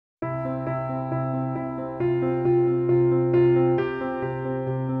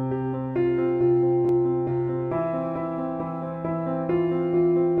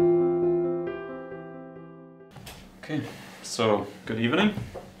So, good evening.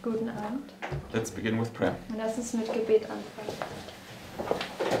 Guten Abend. Let's begin with prayer. Und lass uns mit Gebet anfangen.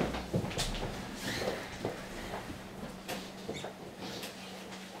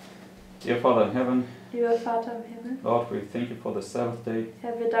 Dear Father in heaven, Lieber Vater im Himmel, Lord, we thank you for the Sabbath day,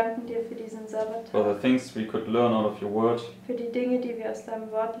 Herr, wir danken dir für diesen Sabbat, for the things we could learn out of your word, für die Dinge, die wir aus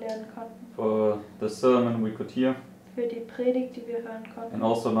deinem Wort lernen konnten, for the sermon we could hear, für die Predigt, die wir hören konnten and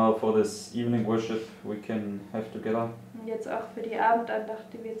also now for this evening worship we can have together. und jetzt auch für die Abendandacht,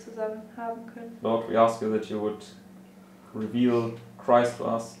 die wir zusammen haben können. Lord, we ask you that you would reveal Christ to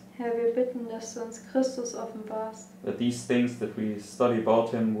us, Herr, wir bitten, dass du uns Christus offenbarst, that these things that we study about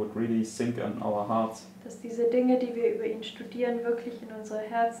him would really sink in our hearts, dass diese Dinge, die wir über ihn studieren, wirklich in unsere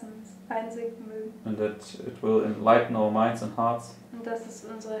Herzen einsinken mögen and that it will enlighten our minds and hearts, und dass es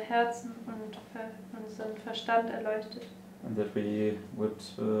unsere Herzen und unseren Verstand erleuchtet and that we would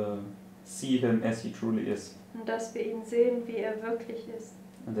see him as he truly is, und dass wir ihn sehen, wie er wirklich ist.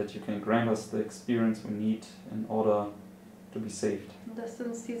 and that you can grant us the experience we need in order to be saved. Und dass du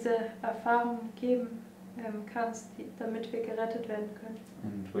uns diese Erfahrung geben kannst, damit wir gerettet werden können.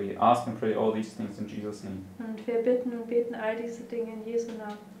 And we ask and pray all these things in Jesus' name. Und wir bitten und beten all diese Dinge in Jesu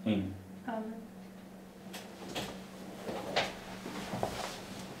Namen. Amen. Amen.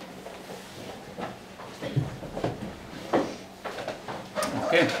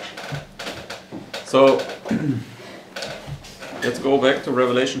 Okay. So, let's go back to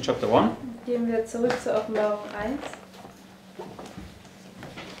Revelation chapter 1. Gehen wir zurück zur Offenbarung 1.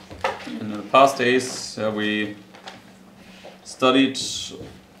 In the past days, we studied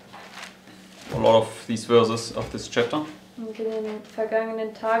a lot of these verses of this chapter. Und in den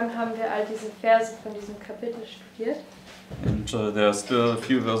vergangenen Tagen haben wir all diese Verse von diesem Kapitel studiert. And there are still a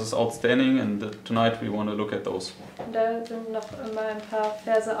few verses outstanding, and tonight we want to look at those. Und da sind noch immer ein paar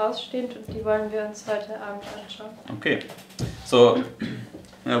Verse ausstehend und die wollen wir uns heute Abend anschauen. Okay, so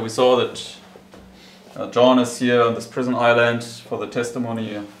we saw that John is here on this prison island for the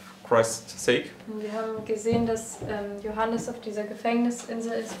testimony of Christ's sake. Und wir haben gesehen, dass Johannes auf dieser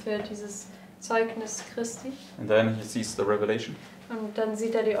Gefängnisinsel ist für dieses Zeugnis Christi. And then he sees the revelation. Und dann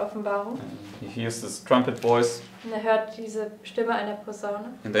sieht er die Offenbarung. And he hears this trumpet voice. Und er hört diese Stimme einer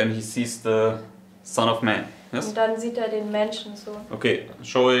Posaune. And then he sees the Son of Man. Yes? Und dann sieht er den Menschensohn. Okay,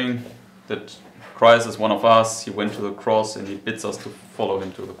 showing that Christ is one of us. He went to the cross and he bids us to follow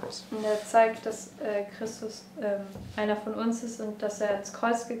him to the cross. Und er zeigt, dass Christus einer von uns ist und dass er ins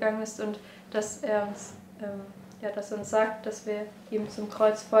Kreuz gegangen ist und dass er uns, dass er uns sagt, dass wir ihm zum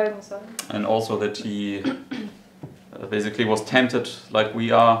Kreuz folgen sollen. And also that he basically was tempted like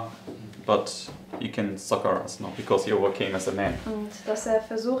we are, but he can succor us, not because he overcame as a man. Und dass er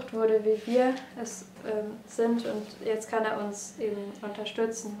versucht wurde, wie wir es sind und jetzt kann er uns eben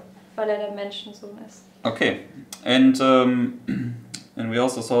unterstützen, weil er der Menschensohn ist. Okay, and we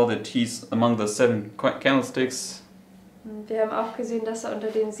also saw that he's among the 7 candlesticks, Und wir haben auch gesehen, dass er unter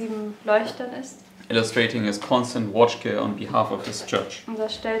den 7 Leuchtern ist. illustrating his constant watch care on behalf of his church. Und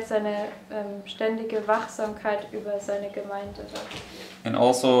das stellt seine ständige Wachsamkeit über seine Gemeinde dar. And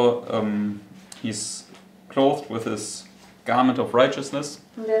also he's clothed with his garment of righteousness,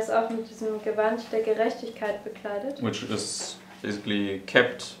 Und er ist auch mit diesem Gewand der Gerechtigkeit bekleidet. which is basically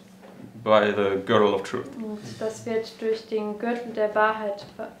kept by the girdle of truth. Und das wird durch den Gürtel der Wahrheit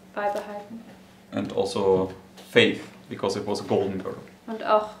beibehalten. And also faith, because it was a golden girdle. Und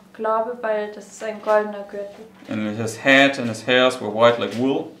auch Glaube, weil das ist ein goldener Gürtel. And his head and his hairs were white like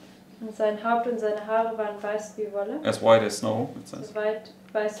wool, Und sein Haupt und seine Haare waren weiß wie Wolle, as white as snow, it says. so weit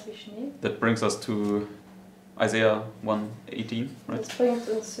weiß wie Schnee. That brings us to Isaiah 1:18, right? Das bringt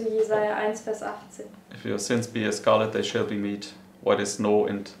uns zu Jesaja 1, Vers 18. If your sins be as scarlet, they shall be made white as snow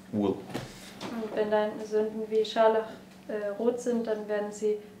and wool. Und wenn deine Sünden wie Scharlach rot sind, dann werden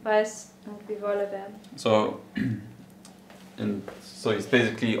sie weiß und wie Wolle werden. So he's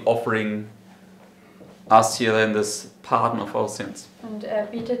basically offering us here then this pardon of our sins. Und er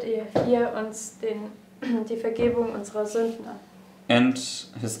bietet hier uns die Vergebung unserer Sünden an. And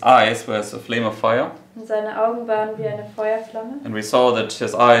his eyes were as a flame of fire. Und seine Augen waren wie eine Feuerflamme. And we saw that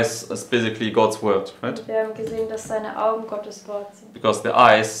his eyes is basically God's word, right? Und wir haben gesehen, dass seine Augen Gottes Wort sind. Because the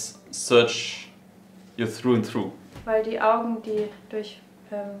eyes search you through and through. Weil die Augen, die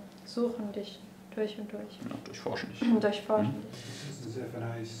suchen dich durch und durch. Ja, durchforschen dich. Und durchforschen dich. This is if an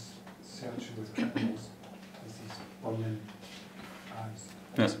eyes search with capitals. This is prominent eyes.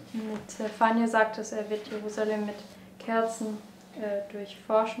 Yes. Mit Fania sagt es, er wird Jerusalem mit Kerzen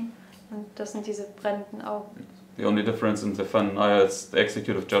durchforschen. Und das sind diese brennenden Augen. The only difference in Zephaniah is the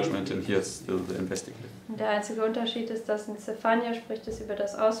executive judgment, and here it's still the investigative. Und der einzige Unterschied ist, dass in Zephania spricht es über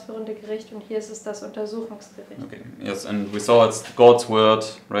das ausführende Gericht und hier ist es das Untersuchungsgericht. Okay, yes, and we saw it's God's word,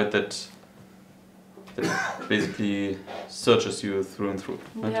 right, that basically searches you through and through.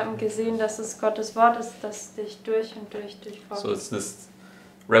 Und Right? wir haben gesehen, dass es Gottes Wort ist, das dich durch und durch durchforscht. So it's this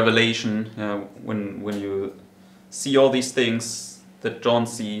revelation when you see all these things that John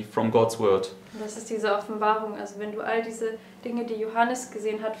see from God's word. Und das ist diese Offenbarung. Also wenn du all diese Dinge, die Johannes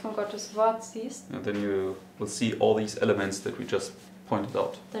gesehen hat, von Gottes Wort siehst, And then you will see all these elements that we just pointed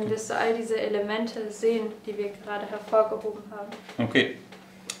out. dann wirst du all diese Elemente sehen, die wir gerade hervorgehoben haben. Okay,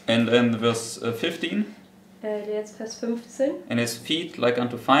 and then verse 15. Jetzt Vers 15. And his feet like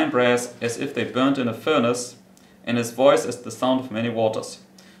unto fine brass, as if they burnt in a furnace, and his voice as the sound of many waters.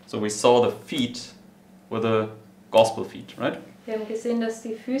 So we saw the feet were the gospel feet, right? Wir haben gesehen, dass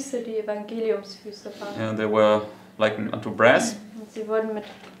die Füße die Evangeliumsfüße waren. And they were like unto brass, Und sie wurden mit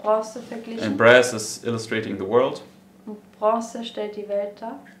Bronze and verglichen. brass is illustrating the world. Und Bronze stellt die Welt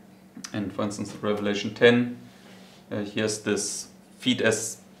dar. And for instance, in Revelation 10, here's this feet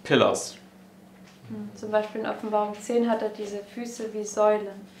as pillars, Zum Beispiel in Offenbarung 10 hat er diese Füße wie Säulen.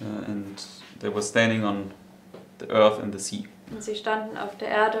 and they were standing on the earth and the sea. Und sie standen auf der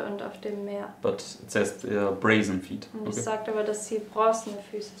Erde und auf dem Meer. But it says they are brazen feet. Und es Okay? sagt aber, dass sie bronzene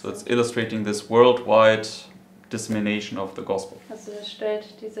Füße So it's sind. illustrating this worldwide dissemination of the gospel. Also es stellt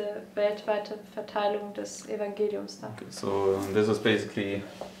diese weltweite Verteilung des Evangeliums dar. Okay, so this is basically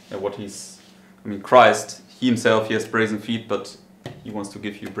what Christ, he himself, he has brazen feet, but he wants to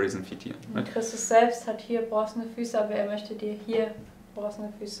give you brazen feet here, Und right? Christus selbst hat hier bronzene Füße, aber er möchte dir hier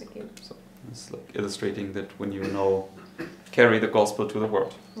bronzene Füße geben. It's like illustrating that when you now carry the gospel to the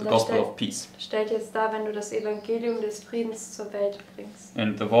world, the Und das gospel stellt, of peace. stellt jetzt dar, wenn du das Evangelium des Friedens zur Welt bringst.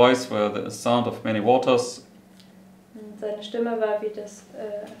 And the voice were the sound of many waters, Und seine Stimme war wie das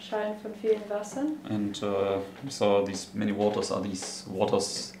Schallen von vielen Wassern. and we saw these many waters are these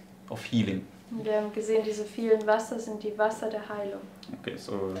waters of healing. Und wir haben gesehen, diese vielen Wasser sind die Wasser der Heilung. Okay,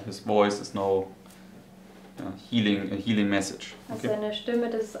 so his voice is now a healing message. Also Okay. seine Stimme,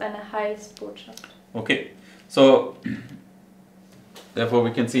 das ist eine Heilsbotschaft. Okay, so therefore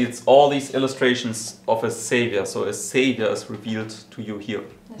we can see it's all these illustrations of a savior. So a savior is revealed to you here.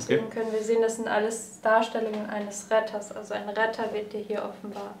 Deswegen können wir sehen, das sind alles Darstellungen eines Retters. Also ein Retter wird dir hier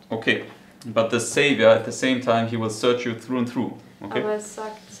offenbart. Okay, but the savior at the same time he will search you through and through. Okay, Aber es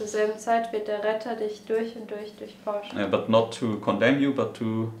sagt, zur selben Zeit wird der Retter dich durch und durch durchforschen. but not to condemn you, but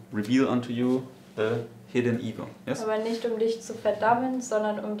to reveal unto you the hidden evil. Yes, Aber nicht um dich zu verdammen,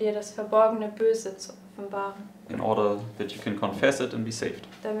 sondern um dir das verborgene Böse zu offenbaren. in order that you can confess it and be saved.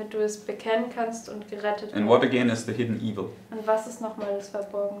 Damit du es bekennen kannst und gerettet And what wirst. again is the hidden evil? Und was ist nochmal das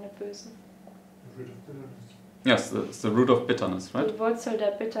verborgene Böse? Rid of bitterness. Yes, it's the root of bitterness, right? Die Wurzel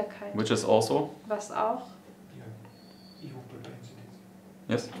der Bitterkeit. Which is also Was auch Yeah. Evil propensities.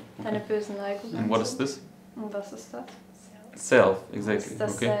 yes. eine böse Neigung And what is ist. this? Und was ist das? Self, Das exactly. ist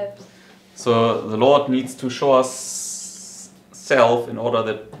das Okay. Selbst. So the Lord needs to show us self in order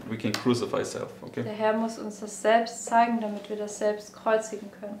that we can crucify self. Okay. Der Herr muss uns das Selbst zeigen, damit wir das Selbst kreuzigen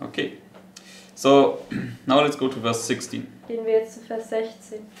können. Okay. So now let's go to verse 16. Gehen wir jetzt zu Vers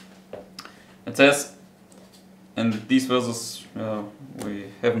 16. It says, and these verses we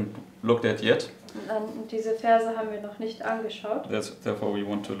haven't looked at yet. Und diese Verse haben wir noch nicht angeschaut. Therefore we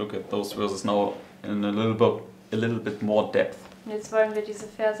want to look at those verses now in a little bit more depth. Und jetzt wollen wir diese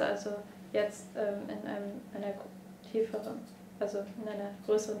Verse also jetzt in einer tieferen, also in einer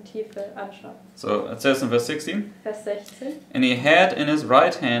größeren Tiefe anschauen. So it says in verse 16, Vers 16. and he had in his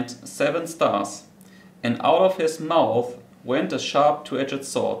right hand 7 stars, and out of his mouth went a sharp two-edged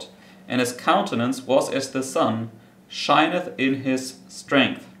sword, and his countenance was as the sun, shineth in his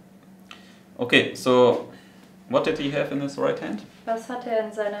strength. Okay, so what did he have in his right hand? Was hat er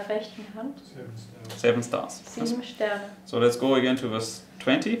in seiner rechten Hand? 7 stars. 7 stars. 7 Sterne. So let's go again to verse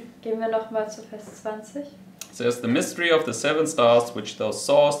 20. Gehen wir nochmal zu Vers 20. It says, the mystery of the 7 stars which thou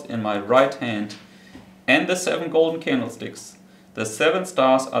sawest in my right hand, and the 7 golden candlesticks. The 7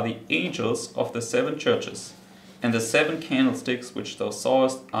 stars are the angels of the 7 churches, and the 7 candlesticks which thou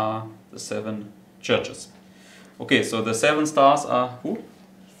sawest are the 7 churches. Okay, so the 7 stars are who?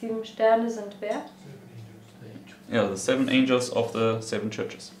 Die 7 Sterne sind wer? 7 angels. Yeah, the 7 angels of the 7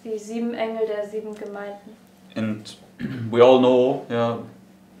 churches. Die 7 Engel der 7 Gemeinden. And we all know, yeah,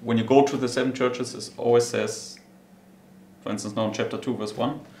 when you go to the 7 churches, it always says, for instance, now in chapter 2, verse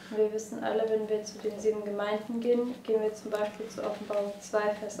 1, Wir wissen alle, wenn wir zu den 7 Gemeinden gehen, gehen wir zum Beispiel zu Offenbarung 2,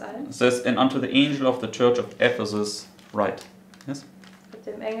 Vers 1. it says, and unto the angel of the church of Ephesus write. Yes? Da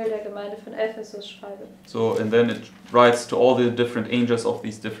dem Engel der Gemeinde von Ephesus schreibe. So, and then it writes to all the different angels of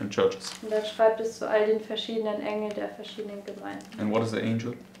these different churches. Und dann schreibt es zu all den verschiedenen Engeln der verschiedenen Gemeinden. And what is an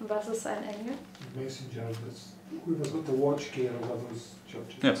angel? Und was ist ein Engel? Messenger, that's whoever's got the watch care over those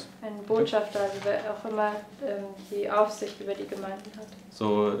churches. Yes. Ein Botschafter, also wer auch immer die Aufsicht über die Gemeinden hat.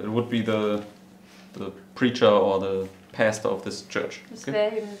 So it would be the preacher or the pastor of this church. Das Okay.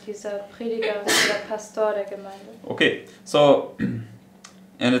 wäre eben dieser Prediger oder Pastor der Gemeinde. Okay. So,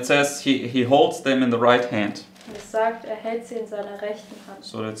 and it says he holds them in the right hand. Und es sagt, er hält sie in seiner rechten Hand.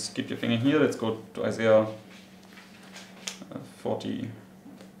 So let's keep your finger here. Let's go to Isaiah 41.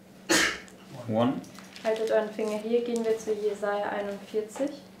 Haltet euren Finger hier, gehen wir zu Jesaja 41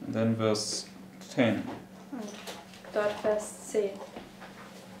 And then verse 10. und dort Vers 10.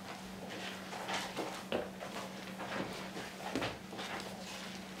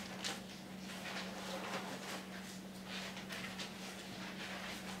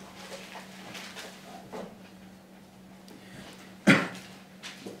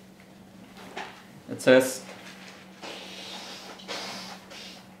 It says,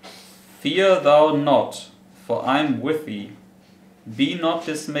 Fear thou not, for I am with thee. Be not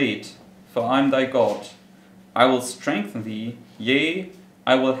dismayed, for I am thy God. I will strengthen thee, yea,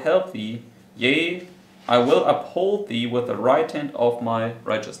 I will help thee, yea, I will uphold thee with the right hand of my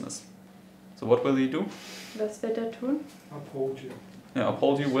righteousness. So what will he do? Was wird er tun? Uphold you. Yeah,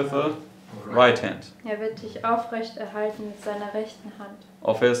 uphold you with the right hand Er wird dich aufrecht erhalten mit seiner rechten Hand,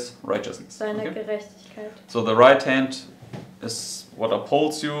 of his righteousness. seiner Okay? Gerechtigkeit. So the right hand is what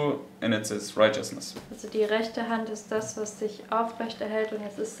upholds you, and it's his righteousness. Also die rechte Hand ist das, was dich aufrecht erhält, und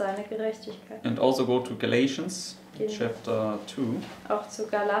es ist seine Gerechtigkeit. And also go to Galatians Gehen chapter 2. auch zu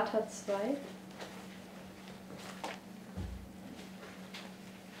Galater 2.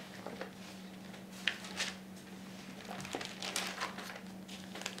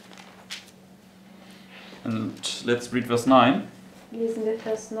 And let's read verse 9. Lesen wir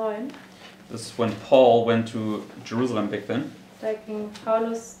Vers 9. This is when Paul went to Jerusalem back then, Da ging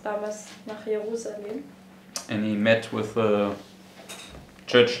Paulus damals nach Jerusalem and he met with the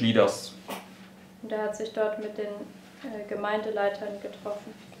church leaders. und er hat sich dort mit den Gemeindeleitern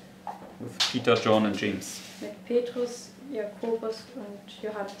getroffen. With Peter, John, and James. Mit Petrus, Jakobus und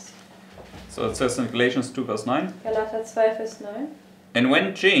Johannes. So it says in Galatians 2 verse 9, Galater 2, Vers 9. And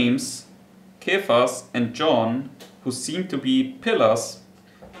when James, Cephas, and John, who seemed to be pillars,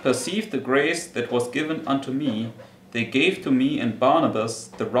 perceived the grace that was given unto me, they gave to me and Barnabas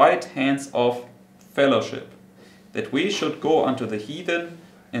the right hands of fellowship, that we should go unto the heathen,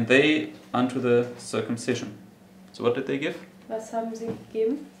 and they unto the circumcision. So what did they give? Was haben sie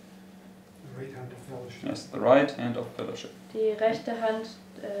gegeben? The right hand of fellowship. Yes, the right hand of fellowship. Die rechte Hand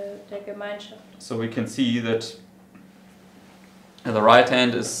der Gemeinschaft. So we can see that the right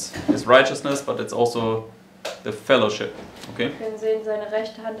hand is righteousness, but it's also the fellowship. Okay? Wir können sehen, seine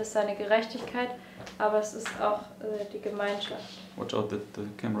rechte Hand ist seine Gerechtigkeit, aber es ist auch die Gemeinschaft. Watch out that the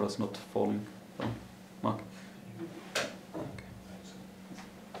camera is not falling down. Mark.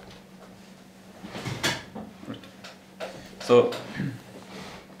 Right. So,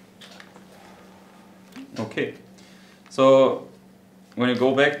 okay. So, when you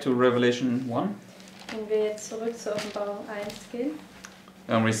go back to Revelation 1, Wenn wir jetzt zurück zur Offenbarung 1 gehen,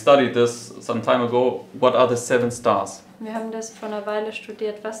 and we studied this some time ago, what are the 7 stars? wir haben das vor einer Weile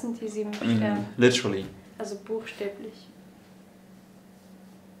studiert, was sind die 7 I mean, Sterne, literally. also buchstäblich.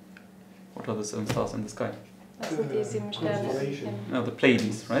 What are the 7 stars in the sky? Was sind die 7 Sterne? Constellation. No, the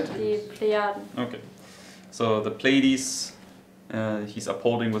Pleiades, right? Die Plejaden. Okay. So the Pleiades, he's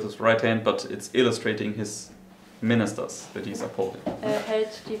upholding with his right hand, but it's illustrating his ministers that he's upholding. Er hält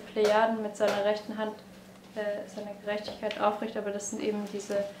die Plejaden mit seiner rechten Hand seine Gerechtigkeit aufrecht, aber das sind eben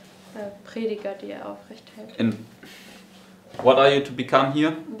diese Prediger, die er aufrecht hält. And what are you to become here?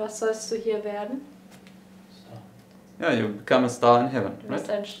 Und was sollst du hier werden? Yeah, you become a star in heaven, Du bist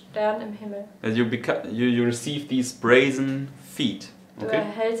right? ein Stern im Himmel. And you receive these brazen feet. Du Okay.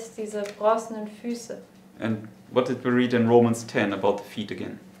 erhältst diese bronzenen Füße. And what did we read in Romans 10 about the feet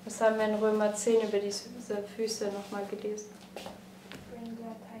again? Das haben wir in Römer 10 über diese Füße nochmal gelesen.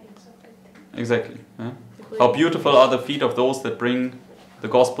 Exactly. Yeah? Die How bringen- beautiful are the feet of those that bring the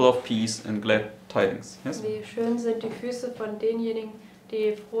gospel of peace and glad tidings. Yes. Wie schön sind die Füße von denjenigen,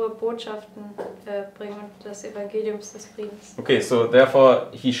 die frohe Botschaften bringen und das Evangelium des Friedens. Okay, so therefore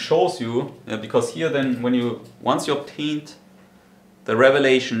he shows you, because here then once you obtained the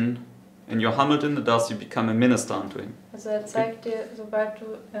revelation and you're humbled in the dust, you become a minister unto him. Also er zeigt dir, sobald du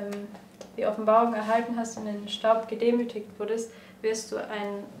die Offenbarung erhalten hast und in den Staub gedemütigt wurdest, wirst du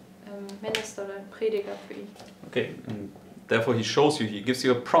ein Minister oder ein Prediger für ihn. Okay, and therefore he shows you, he gives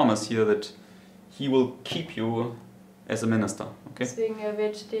you a promise here that he will keep you as a minister. Okay? Deswegen er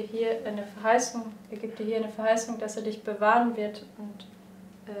gibt dir hier eine Verheißung, dass er dich bewahren wird und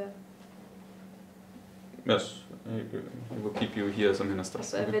Yes, he will keep you here as a minister.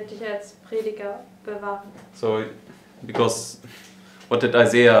 also er wird dich als Prediger bewahren. So, because what did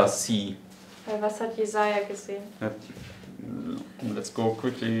Isaiah see? Weil was hat Jesaja gesehen? Let's go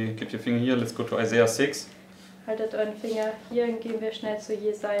quickly, keep your finger here, let's go to Isaiah 6. Haltet euren Finger hier und gehen wir schnell zu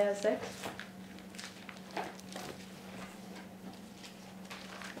Jesaja 6.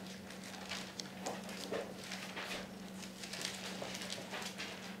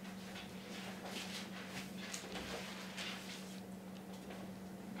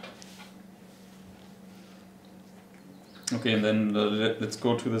 Okay, and then let's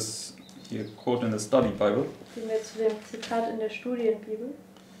go to this here quote in the study Bible. Gehen wir zu dem Zitat in der Studienbibel.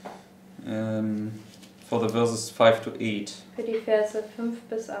 For the verses 5 to 8. Für die Verse 5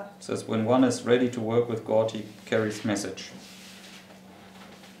 bis 8. It says, when one is ready to work with God, he carries message.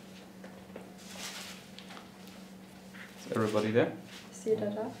 Is everybody there? Ist jeder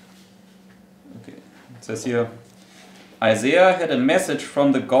da? Okay. It says here, Isaiah had a message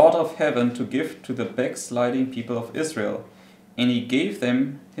from the God of heaven to give to the backsliding people of Israel, and he gave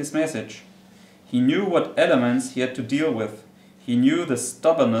them his message. He knew what elements he had to deal with. He knew the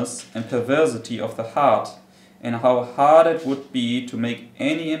stubbornness and perversity of the heart, and how hard it would be to make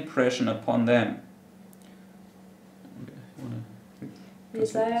any impression upon them.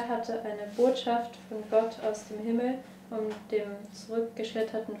 Jesaja hatte eine Botschaft von Gott aus dem Himmel, um dem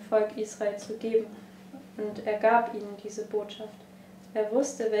zurückgeschlitterten Volk Israel zu geben. Und er gab ihnen diese Botschaft. Er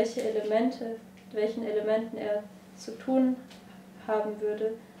wusste, welchen Elementen er zu tun haben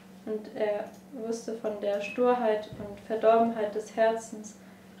würde, und er wusste von der Sturheit und Verdorbenheit des Herzens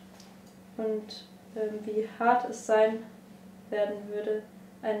und wie hart es sein werden würde,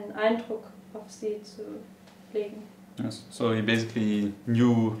 einen Eindruck auf sie zu legen. Yes. So he basically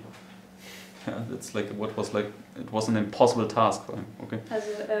knew, it's like what was like it was an impossible task for him. Okay. Also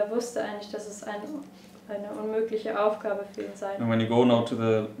er wusste eigentlich, dass es eine unmögliche Aufgabe für ihn sein. And when you go now to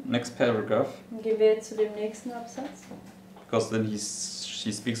the next paragraph, Gehen wir jetzt zu dem nächsten Absatz. because then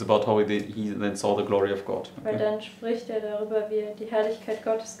she speaks about how he then saw the glory of God. Weil dann spricht er darüber, wie er die Herrlichkeit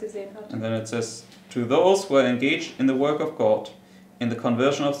Gottes gesehen hat. And then it says, to those who are engaged in the work of God, in the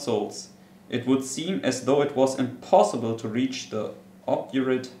conversion of souls, it would seem as though it was impossible to reach the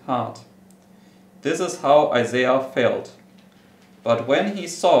obdurate heart. This is how Isaiah felt. But when he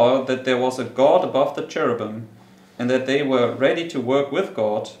saw that there was a God above the cherubim, and that they were ready to work with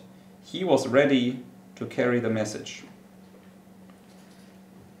God, he was ready to carry the message.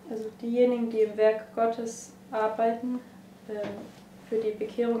 Also diejenigen, die im Werk Gottes arbeiten, für die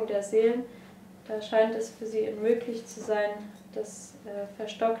Bekehrung der Seelen, da scheint es für sie unmöglich zu sein, das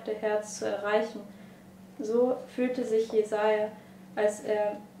verstockte Herz zu erreichen. So fühlte sich Jesaja, als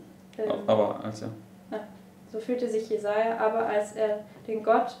er den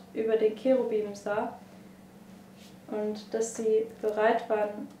Gott über den Cherubim sah und dass sie bereit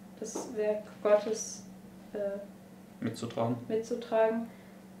waren, das Werk Gottes mitzutragen,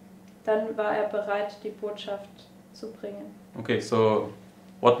 dann war er bereit, die Botschaft zu bringen. Okay, so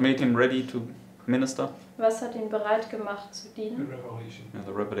what made him ready to minister? Was hat ihn bereit gemacht zu The dienen? revelation. Yeah,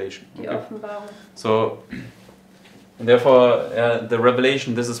 the revelation. Die Okay. Offenbarung. So, and therefore, the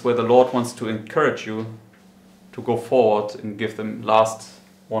revelation, this is where the Lord wants to encourage you to go forward and give them last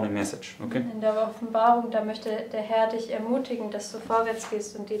warning message. Okay? In der Offenbarung, da möchte der Herr dich ermutigen, dass du vorwärts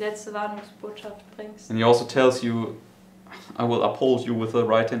gehst und die letzte Warnungsbotschaft bringst. And he also tells you, I will uphold you with the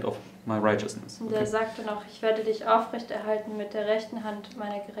right hand of my righteousness. Und er sagt dann auch, ich werde dich aufrechterhalten mit der rechten Hand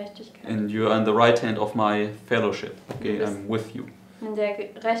meiner Gerechtigkeit. And you are in the right hand of my fellowship. Okay, Yes. I'm with you. In der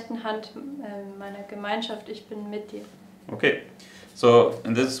rechten Hand meiner Gemeinschaft, ich bin mit dir. Okay, so,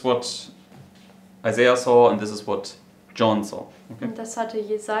 and this is what Isaiah saw, and this is what John saw. Okay, Und das hatte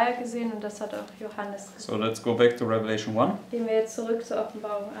Jesaja gesehen und das hat auch Johannes gesehen. so let's go back to Revelation 1. Gehen wir jetzt zurück zur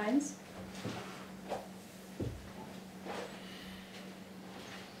Offenbarung 1.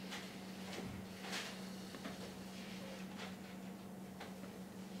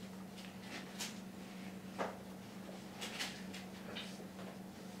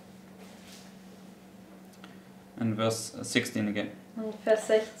 And verse 16 again. Und Vers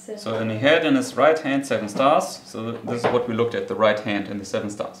 16. So, and he had in his right hand 7 stars. So this is what we looked at, the right hand and the 7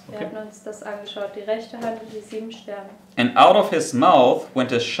 stars. Wir Okay. hatten uns das angeschaut, die rechte Hand und die 7 Sterne. And out of his mouth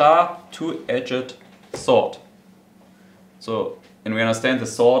went a sharp, two-edged sword. So, and we understand the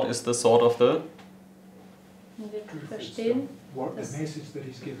sword is the sword of the Und wir Truth is verstehen, the das- message that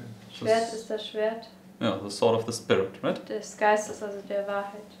he's given. Schwert ist das Schwert Yeah, the sword of the Spirit, right? Des Geistes, also der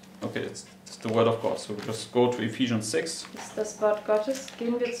Wahrheit. Okay, it's the word of God. So just go to Ephesians 6. Das ist das Wort Gottes.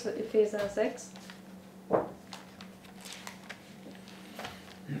 Gehen wir zu Epheser 6.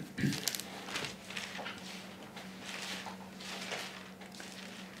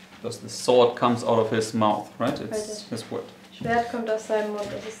 Because the sword comes out of his mouth, right? It's his word. Schwert kommt aus seinem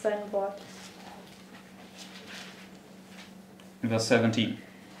Mund, das ist sein Wort. Verse 17.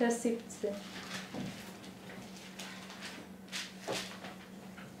 Vers 17.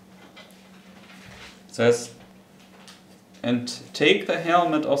 It says, and take the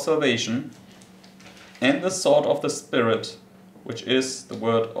helmet of salvation and the sword of the Spirit, which is the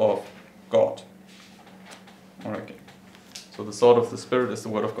word of God. Alright. So the sword of the Spirit is the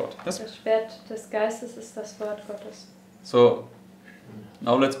word of God. Yes? Das Schwert des Geistes ist das Wort Gottes. So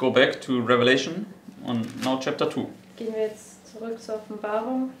now let's go back to Revelation on now chapter 2. Gehen wir jetzt zurück zur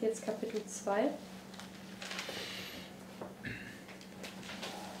Offenbarung, jetzt Kapitel 2.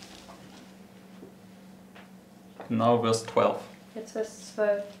 Now verse 12. Jetzt Vers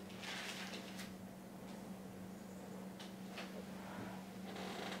 12.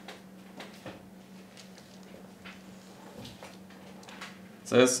 It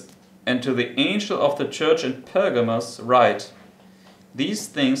says, and to the angel of the church in Pergamos write, these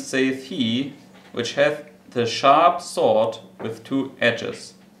things saith he which hath the sharp sword with two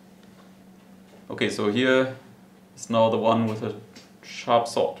edges. Okay, so here is now the one with a sharp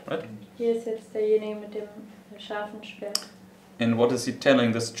sword, right? Hier ist jetzt derjenige mit dem scharfen Schwert. And what is he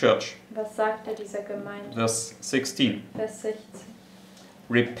telling this church? Was sagt er dieser Gemeinde? Verse 16. Vers 16.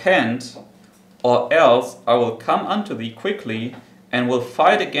 Repent, or else I will come unto thee quickly, and will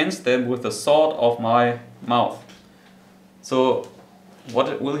fight against them with the sword of my mouth. So,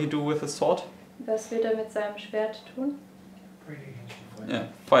 what will he do with the sword? Was wird er mit seinem Schwert tun? Yeah,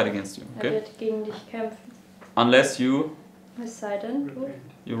 fight against you. Er Okay. wird gegen dich kämpfen. Unless you Es sei denn,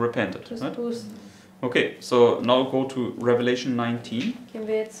 du repented. tust Right? Bußen. Okay, so now go to Revelation 19. Gehen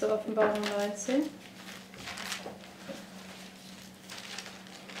wir jetzt zur Offenbarung 19.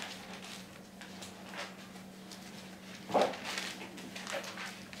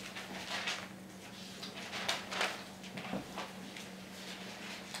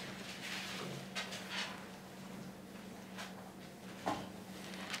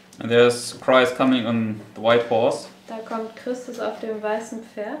 And there's Christ coming on the white horse. Da kommt Christus auf dem weißen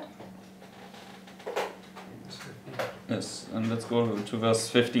Pferd. Yes, and let's go to verse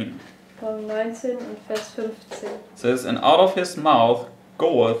 15. Von 19 und Vers 15. It says, and out of his mouth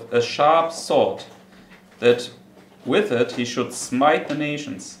goeth a sharp sword, that with it he should smite the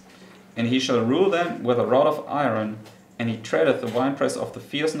nations, and he shall rule them with a rod of iron, and he treadeth the winepress of the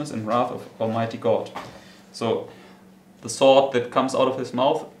fierceness and wrath of Almighty God. So, the sword that comes out of his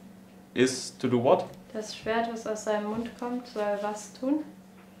mouth is to do what? Das Schwert, was aus seinem Mund kommt, soll was tun?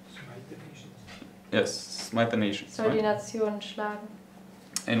 Yes, smite the nations. Soll die Right? Nationen schlagen.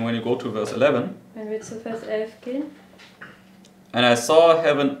 And when you go to verse 11, Wenn wir zu Vers 11 gehen. and I saw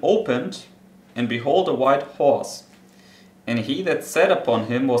heaven opened, and behold a white horse, and he that sat upon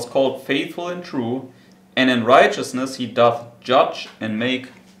him was called Faithful and True, and in righteousness he doth judge and make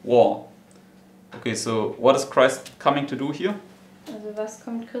war. Okay, so what is Christ coming to do here? Also was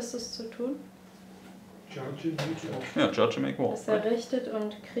kommt Christus zu tun? Yeah, judge and make war. Dass er Right? richtet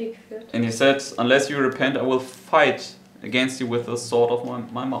und Krieg führt. And he said, unless you repent, I will fight against you with the sword of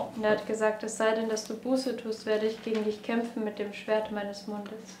my mouth. Und er hat gesagt, es sei denn, dass du Buße tust, werde ich gegen dich kämpfen mit dem Schwert meines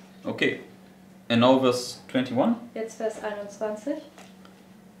Mundes. Okay, and now verse 21. Jetzt Vers 21.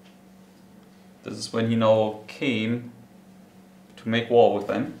 This is when he now came to make war with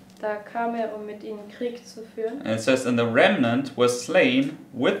them. Da kam er, um mit ihnen Krieg zu führen. And it says, and the remnant was slain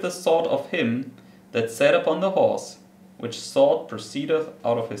with the sword of him that sat upon the horse, which sword proceedeth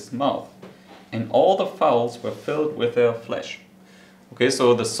out of his mouth, and all the fowls were filled with their flesh. Okay,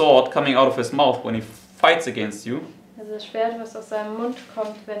 so the sword coming out of his mouth when he fights against you Also das Schwert, was aus seinem Mund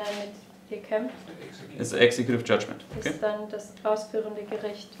kommt, wenn er mit dir kämpft, is the executive judgment. Okay? ist dann das ausführende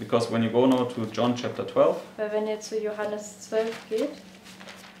Gericht. Because when you go now to John chapter 12, Weil wenn ihr zu Johannes 12 geht,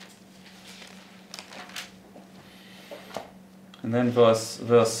 and then verse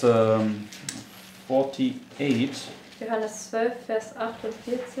 48, Johannes 12, Vers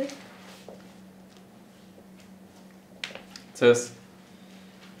 48, it says,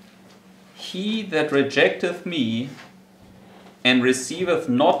 he that rejecteth me and receiveth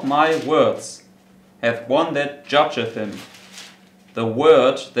not my words hath one that judgeth him. The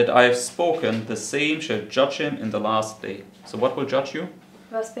word that I have spoken, the same shall judge him in the last day. So what will judge you?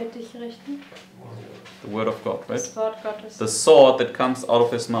 was wird dich richten? the word of God, right? Das Wort Gottes. The sword that comes out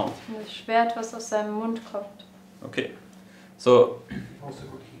of his mouth. Und das Schwert, was aus seinem Mund kommt. Okay, so Also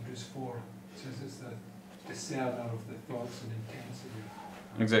got Hebrews 4, it says it's the discerner of the thoughts and intents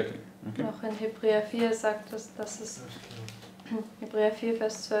of your exactly. Okay. Noch in Hebräer 4 sagt es, dass es Verse 12. Hebräer 4,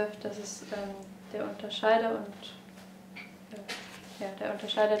 Vers 12, dass es der Unterscheider und der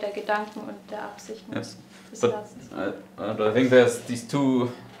Unterscheider der Gedanken und der Absichten Yes. des But Herzens. I think there's these two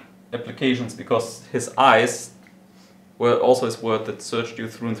applications because his eyes were also his word that searched you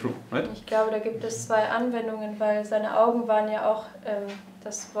through and through, right? Ich glaube, da gibt es zwei Anwendungen, weil seine Augen waren ja auch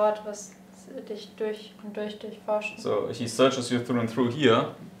das Wort, was dich durch und durch durchforscht. So he searches you through and through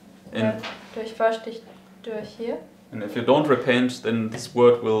here, Er and, durchforscht dich durch hier. and if you don't repent, then this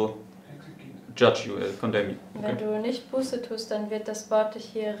word will Execute. judge you, condemn you. Und wenn Okay? du nicht Buße tust, dann wird das Wort dich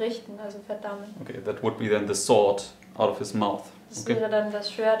hier richten, also verdammen. Okay, that would be then the sword out of his mouth. Das Okay. wäre dann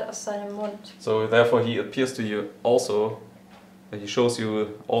das Schwert aus seinem Mund. So therefore he appears to you also, he shows you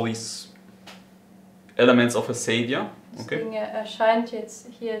all these elements of a savior. Okay? Deswegen erscheint jetzt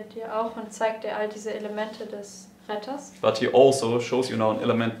hier dir auch und zeigt dir all diese Elemente des Retters. But he also shows you now an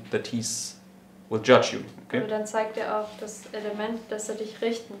element that will judge you, okay? Aber dann zeigt er auch das Element, dass er dich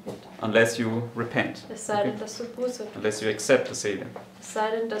richten wird. Unless you repent, Es sei denn, dass du Buße tust. unless you accept the Savior. Es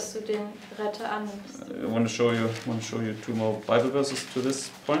sei denn, dass du den Retter annimmst. I want to show you two more Bible verses to this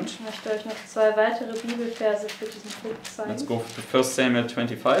point. Ich möchte euch noch zwei weitere Bibelverse für diesen Punkt Let's zeigen. go to 1 Samuel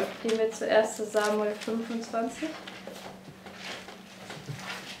 25. Gehen wir zu 1. Samuel 25.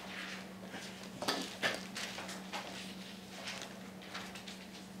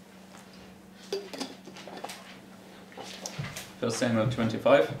 First Samuel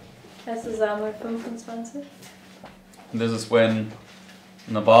 25. 1. Samuel 25. And this is when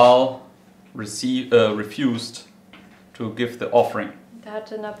Nabal refused to give the offering. Da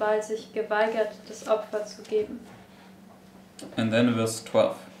hatte Nabal sich geweigert, das Opfer zu geben. And then verse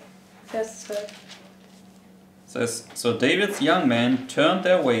 12 Vers 12. says, So David's young men turned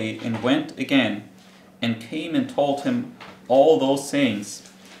their way and went again, and came and told him all those sayings.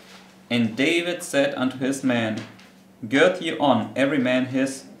 And David said unto his men, Gird ye on every man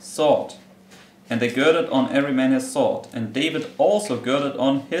his sword. And they girded on every man his sword, and David also girded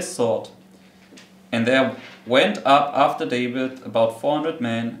on his sword. And there went up after David about 400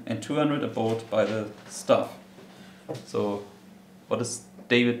 men, and 200 abode by the staff. So, what is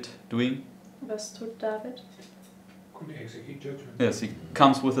David doing? Was tut David? Couldn't execute judgment. Yes, he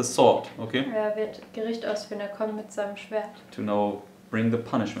comes with a sword, okay, Er wird Gericht ausführen, er kommt mit seinem Schwert. to now bring the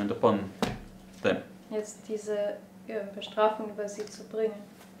punishment upon them. Jetzt diese Bestrafung über sie zu bringen.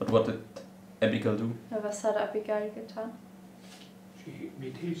 But what did Abigail do? Was hat Abigail getan? She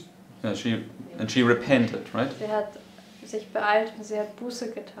made haste. Yeah, she repented, right? Sie hat sich beeilt und sie hat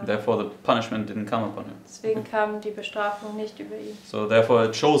Buße getan. Therefore, the punishment didn't come upon him. Deswegen kam die Bestrafung nicht über ihn. So therefore,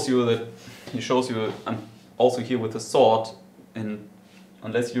 it shows you that he shows you also here with the sword, and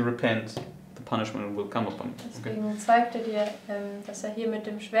unless you repent, the punishment will come upon you. Okay. Deswegen zeigt er dir, dass er hier mit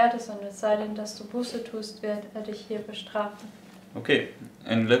dem Schwert ist und es sei denn, dass du Buße tust, wird er dich hier bestrafen. Okay,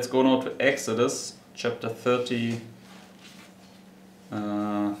 and let's go now to Exodus chapter 34.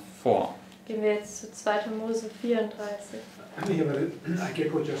 Gehen wir jetzt zu 2. Mose 34. Yeah, but I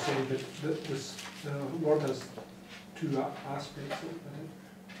get what you're saying, but the word has two aspects of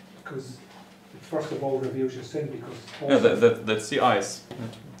it. Because it first of all reveals your sin, because Yeah, also that's the eyes.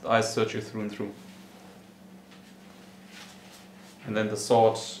 The eyes search you through and through. And then the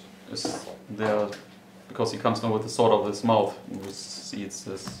sword is there because he comes now with the sword out of his mouth. We see it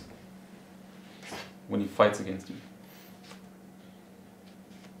says when he fights against you.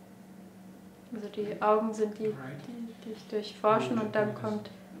 Also die Augen sind die, die dich durchforschen und dann kommt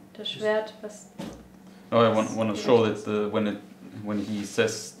das Schwert, was... No, I want to show that when he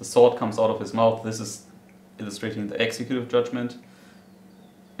says the sword comes out of his mouth, this is illustrating the executive judgment,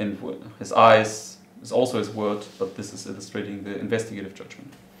 and his eyes is also his word, but this is illustrating the investigative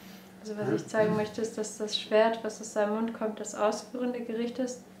judgment. Also was ich zeigen möchte, ist, dass das Schwert, was aus seinem Mund kommt, das ausführende Gericht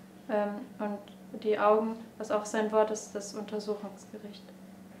ist und die Augen, was auch sein Wort ist, das Untersuchungsgericht.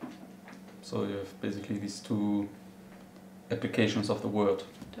 So you have basically these two applications of the word.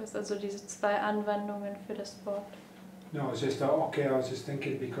 Du hast also diese zwei Anwendungen für das Wort. no, it's just okay. I was just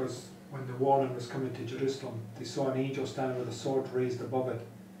thinking because when the warning was coming to Jerusalem, they saw an angel standing with a sword raised above it.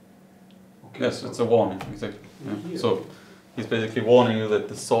 Okay, Yes, so it's a warning, exactly. Yeah. here- So he's basically warning you that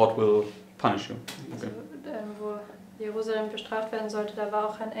the sword will punish you. Also, Okay. wo Jerusalem bestraft werden sollte, da war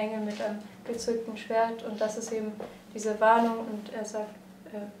auch ein Engel mit einem gezückten Schwert und das ist eben diese Warnung und er sagt,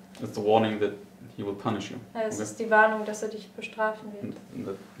 It's the warning that he will punish you. Es ist die Warnung, dass dich bestrafen wird. And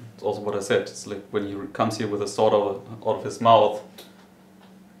that's also what I said. It's like when he comes here with a sword out of his mouth,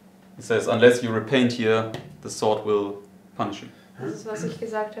 he says, unless you repent here, the sword will punish you. Das ist, was ich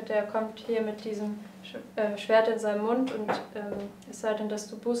gesagt hatte. Er kommt hier mit diesem Schwert in seinem Mund und es sei denn, dass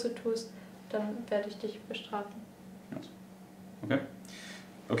du Buße tust, dann werde ich dich bestrafen. Yes. Okay.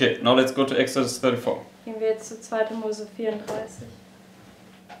 Okay, now let's go to Exodus 34. Gehen wir jetzt zu 2. Mose 34.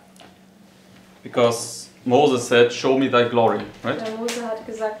 Because Moses said, show me thy glory, right? Der Mose hat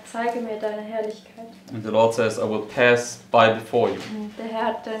gesagt, zeige mir deine Herrlichkeit. And the Lord says, I will pass by before you. Und der Herr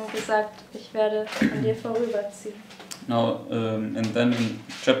hat dann gesagt, ich werde an dir vorüberziehen. Now, and then in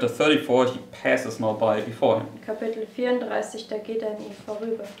chapter 34, he passes now by before him. Kapitel 34, da geht er an ihm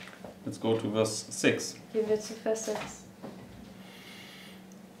vorüber. Let's go to verse 6. Gehen wir zu Vers 6.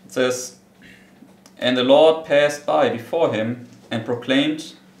 It says, and the Lord passed by before him and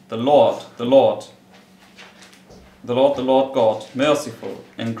proclaimed, the Lord, the Lord, the Lord, the Lord God, merciful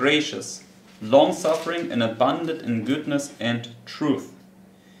and gracious, long-suffering and abundant in goodness and truth,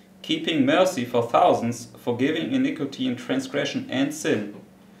 keeping mercy for thousands, forgiving iniquity and transgression and sin.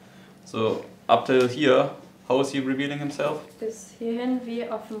 So, up till here, how is he revealing himself? Bis hierhin, wie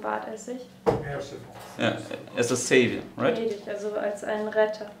offenbart er sich? Merciful. Yeah, as a savior, right? Gnädig, also als ein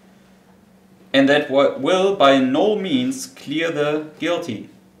Retter. And that will by no means clear the guilty,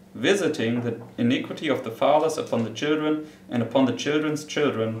 visiting the iniquity of the fathers upon the children and upon the children's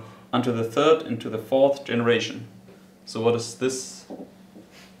children unto the third and to the fourth generation. So what is this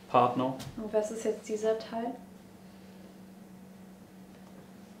part now? Und was ist jetzt dieser Teil?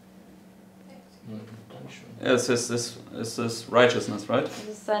 Yes, this is righteousness, right? Das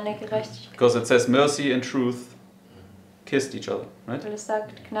ist seine Gerechtigkeit. Because it says mercy and truth kissed each other, right? Weil es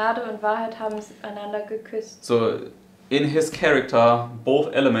sagt, Gnade und Wahrheit haben einander geküsst. So in his character,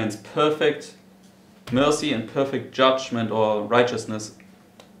 both elements, perfect mercy and perfect judgment or righteousness,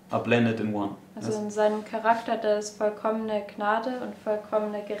 are blended in one. Also Yes? in seinem Charakter, da ist vollkommene Gnade und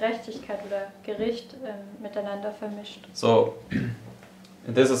vollkommene Gerechtigkeit oder Gericht miteinander vermischt. So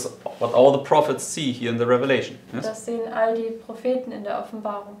this is what all the prophets see here in the Revelation. Yes? Das sehen all die Propheten in der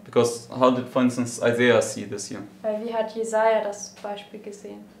Offenbarung. Because how did, for instance, Isaiah see this here? Weil wie hat Jesaja das Beispiel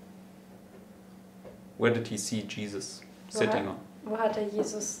gesehen? Where did he see Jesus sitting on? Wo hat er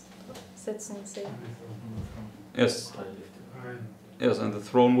Jesus sitzen sehen? Yes, yes, and the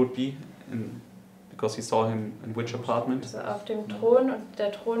throne would be in, because he saw him in which apartment? Also auf dem Thron, und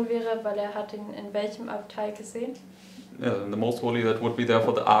der Thron wäre, weil er hat ihn in welchem Abteil gesehen? Yeah, in the most holy, that would be there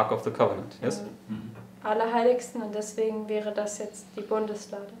for the Ark of the Covenant. Yes. Im Allerheiligsten, und deswegen wäre das jetzt die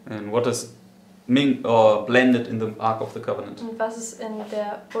Bundeslade. And what is blended in the Ark of the Covenant? Und was ist in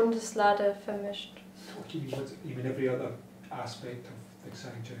der Bundeslade vermischt? Even every other aspect of the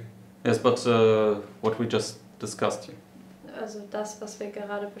sanctuary. Yes, but what we just discussed here. Also das, was wir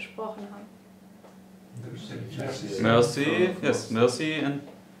gerade besprochen haben. Mercy, yes, mercy and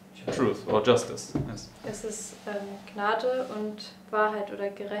truth or justice. Yes. Es ist Gnade und Wahrheit oder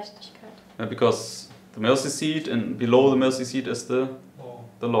Gerechtigkeit. Yeah, because the mercy seat and below the mercy seat is the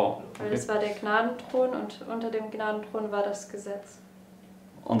law. Weil Okay. es war der Gnadenthron und unter dem Gnadenthron war das Gesetz.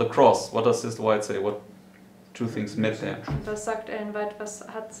 On the cross, what does this white say? What two things met there? Und was sagt Ellen White, was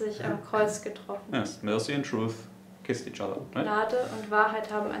hat sich am Kreuz getroffen? Yes, mercy and truth kissed each other, right? Gnade und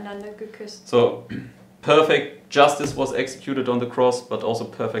Wahrheit haben einander geküsst. So, perfect justice was executed on the cross, but also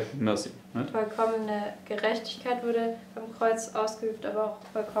perfect mercy, right? Vollkommene Gerechtigkeit wurde am Kreuz ausgeübt, aber auch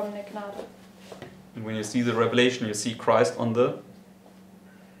vollkommene Gnade. And when you see the Revelation, you see Christ on the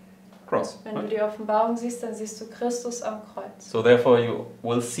cross. Wenn du Right? die Offenbarung siehst, dann siehst du Christus am Kreuz. So therefore you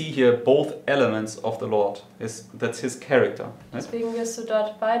will see here both elements of the Lord. That's his character. Right? Deswegen wirst du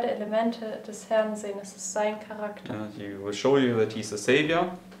dort beide Elemente des Herrn sehen. Es ist sein Charakter. He will show you that he's a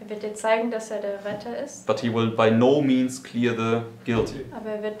savior, Er wird dir zeigen, dass er der Retter ist, but he will by no means clear the guilty. aber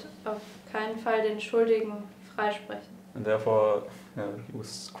er wird auf keinen Fall den Schuldigen freisprechen. And therefore he will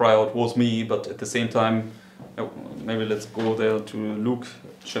cry out, woe's me, but at the same time, maybe let's go there to Luke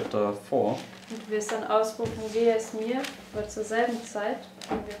chapter 4. Und du wirst dann ausrufen, wehe es mir, aber zur selben Zeit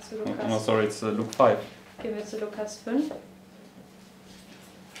gehen wir zu Oh, Lukas, sorry, it's Luke 5. gehen wir zu Lukas 5.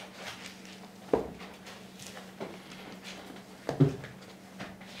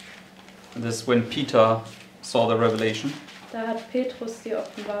 And this is when Peter saw the revelation, Da hat Petrus die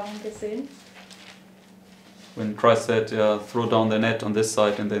Offenbarung gesehen, when Christ said, throw down the net on this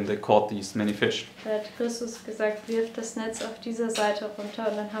side, and then they caught these many fish. da hat Christus gesagt, wirf das Netz auf dieser Seite runter,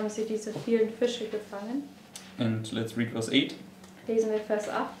 und dann haben sie diese vielen Fische gefangen. And let's read verse 8. Lesen wir Vers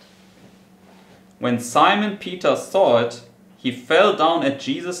 8. When Simon Peter saw it, he fell down at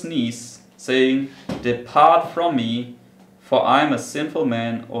Jesus' knees, saying, "Depart from me, for I am a sinful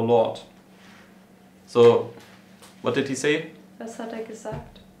man, O Lord." So, what did he say? Was hat er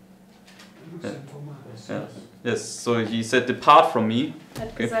gesagt? Yeah. Yes, so he said, "Depart from me." Er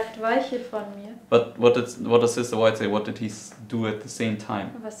hat Okay. gesagt, weiche von mir. But what does Sister White say? What did he do at the same time?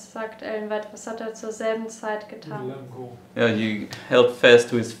 Was sagt Ellen White? Was hat er zur selben Zeit Let getan? him go. Yeah, he held fast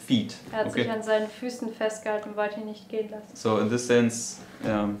to his feet. Er hat sich Okay. an seinen Füßen festgehalten und wollte ihn nicht gehen lassen. So in this sense,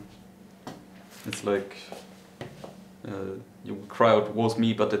 it's like you will cry out, "Woe's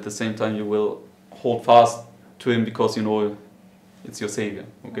me!" But at the same time, you will hold fast to him because you know it's your Savior.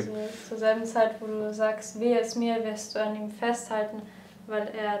 Okay. Also zur selben Zeit, wo du sagst, wehe es mir, wirst du an ihm festhalten, weil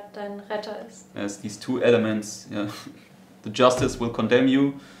er dein Retter ist. As these two elements, yeah, the justice will condemn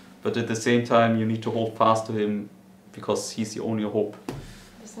you, but at the same time, you need to hold fast to him because he's the only hope.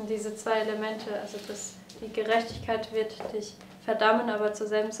 Das sind diese zwei Elemente, also die Gerechtigkeit wird dich verdammen, aber zur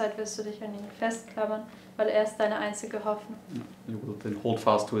selben Zeit wirst du dich an ihn festklammern, weil er ist deine einzige Hoffnung. You will then hold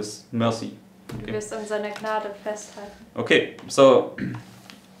fast to his mercy. Du Okay. wirst an seiner Gnade festhalten. Okay, so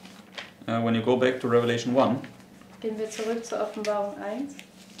when you go back to Revelation 1, Gehen wir zurück zur Offenbarung 1.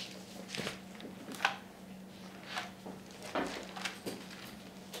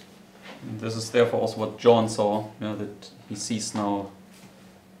 this is therefore also what John saw, that he sees now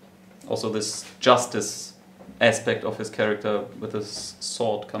also this justice aspect of his character with his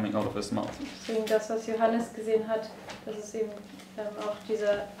sword coming out of his mouth. Deswegen das, was Johannes gesehen hat, das ist eben auch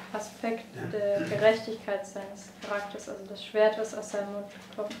dieser Aspekt der Gerechtigkeit seines Charakters, also das Schwert, was aus seinem Mund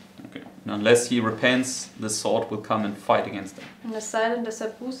kommt. Okay. And unless he repents, the sword will come and fight against him. Und es sei denn, dass er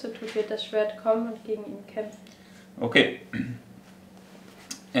Buße tut, wird das Schwert kommen und gegen ihn kämpfen. Okay.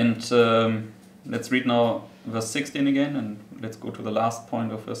 And let's read now verse 16 again, and let's go to the last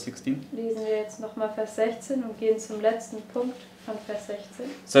point of verse 16. Lesen wir jetzt nochmal Vers 16 und gehen zum letzten Punkt von Vers 16.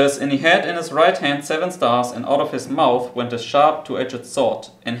 Says, "And he had in his right hand 7 stars, and out of his mouth went a sharp two-edged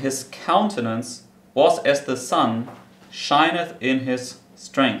sword, and his countenance was as the sun shineth in his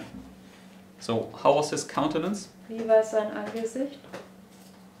strength." So, how was his countenance? Wie war sein Angesicht?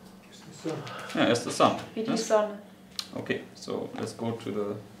 It's the sun. Yeah, as the sun. Wie die Yes? Sonne. Okay, so let's go to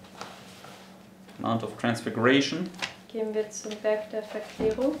the Mount of Transfiguration, Gehen wir zum Berg der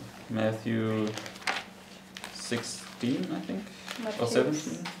Verklärung. Matthew 16, I think, or Matthäus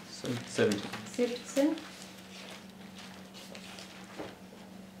 17? 17. 17.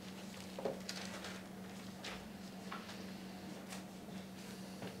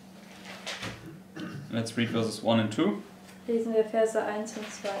 Let's read verses 1 and 2. Lesen wir Verse 1 und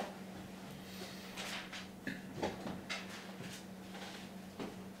 2.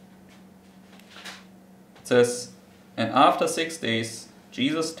 It says, "And after 6 days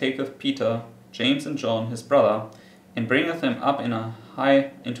Jesus taketh Peter, James, and John his brother, and bringeth them up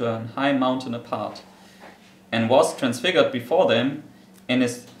into an high mountain apart, and was transfigured before them, and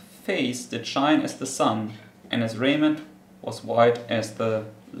his face did shine as the sun, and his raiment was white as the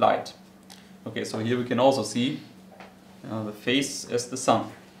light." Okay, so here we can also see the face as the sun.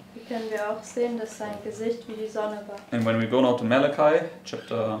 Hier können wir auch sehen, dass sein Gesicht wie die Sonne war. And when we go now to Malachi,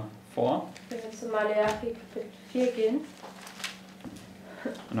 chapter 4, Wenn wir zu Malachi Kapitel 4 gehen,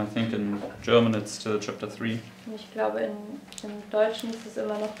 and I think in German it's chapter 3, und ich glaube im Deutschen ist es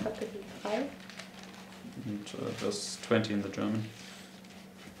immer noch Kapitel 3 and verse 20 in the German.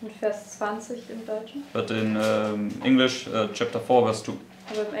 und Vers 20 im Deutschen. But in English, chapter 4, verse 2.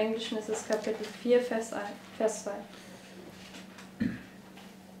 Aber im Englischen ist es Kapitel 4, Vers 2.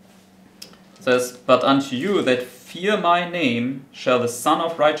 It says, "But unto you that fear my name shall the Son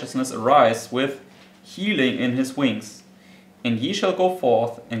of Righteousness arise with healing in his wings, and ye shall go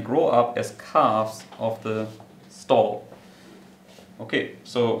forth and grow up as calves of the stall." Okay,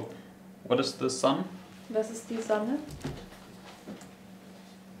 so what is the sun? Was ist die Sonne?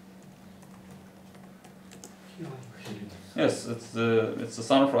 Yes, it's the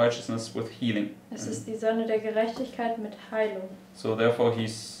Son of Righteousness with healing. Es ist die Sonne der Gerechtigkeit mit Heilung. So therefore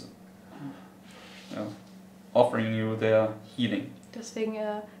he's offering you their healing. Deswegen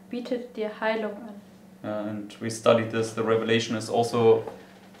er bietet dir Heilung an. And we studied this. The revelation is also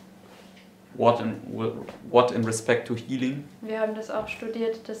what in respect to healing. Wir haben das auch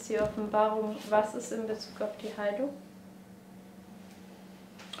studiert, dass die Offenbarung, was ist in Bezug auf die Heilung?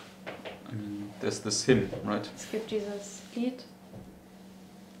 I mean, there's this hymn, right? Es gibt dieses Lied,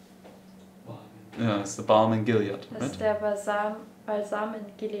 Yeah, it's the balm in Gilead, das right? ist der Balsam in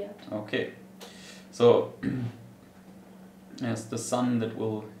Gilead. Okay, so yes, the Son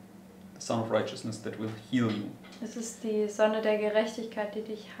of Righteousness that will heal you. Es ist die Sonne der Gerechtigkeit, die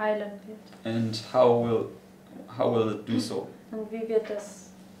dich heilen wird. And how will How will it do so? Und wie wird das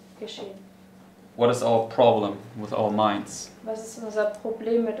geschehen? What is our problem with our minds? Was ist unser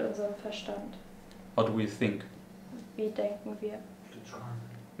Problem mit unserem Verstand? How do we think? Wie denken wir?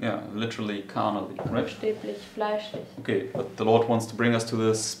 Yeah, literally carnally, right? Buchstäblich, fleischlich. Okay, but the Lord wants to bring us to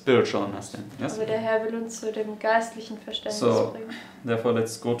the spiritual understanding, yes? Aber der Herr will uns zu dem geistlichen Verständnis So, bringen. therefore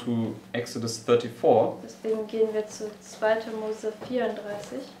let's go to Exodus 34. Deswegen gehen wir zu 2. Mose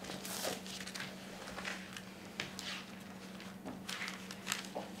 34.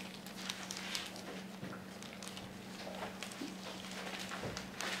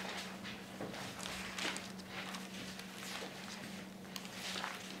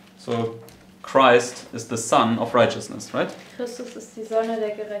 So, Christ is the Son of righteousness, right? Christus ist die Sonne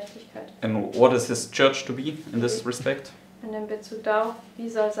der Gerechtigkeit. And what is his church to be in this respect? Und in Bezug darauf, wie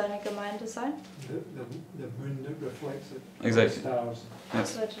soll seine Gemeinde sein? The moon that reflects it. Exactly. Stars.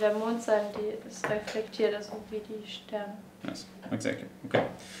 Yes, Sollte der Mond sein, die es reflektiert, also wie die Sterne. yes, exactly. Okay.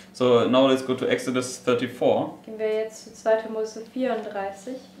 So now let's go to Exodus 34 Gehen wir jetzt zu 2. Mose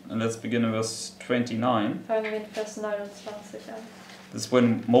 34. and let's begin in verse 29. Fangen wir in Vers 29 an. This is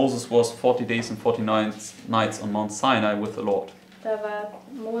when Moses was 40 days and 49 nights on Mount Sinai with the Lord. Da war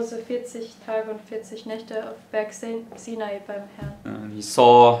Mose 40 Tage und 40 Nächte auf Berg Sinai beim Herrn. And he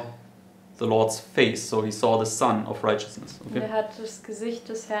saw the Lord's face, so he saw the Son of righteousness. Und Okay. er hat das Gesicht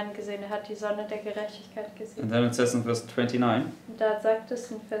des Herrn gesehen, er hat die Sonne der Gerechtigkeit gesehen. And then it says in verse 29, Und da sagt es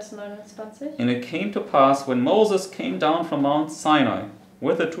in Vers 29, and it came to pass when Moses came down from Mount Sinai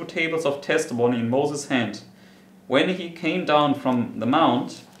with the 2 tables of testimony in Moses' hand, when he came down from the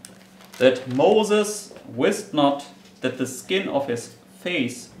mount, that Moses wist not that the skin of his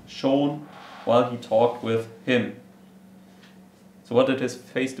face shone while he talked with him. So what did his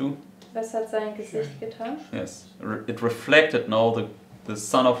face do? was hat sein Gesicht getan? Yes, it reflected now the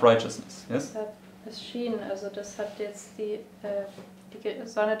Son of righteousness. Yes. Es schien, also das hat jetzt die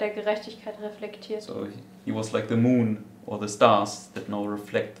Sonne der Gerechtigkeit reflektiert. So he was like the moon or the stars that now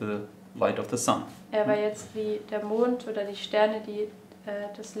reflect the light of the sun. Er war jetzt wie der Mond oder die Sterne, die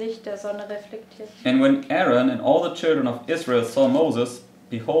das Licht der Sonne reflektiert. And when Aaron and all the children of Israel saw Moses,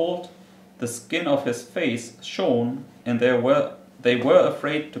 behold, the skin of his face shone, and they were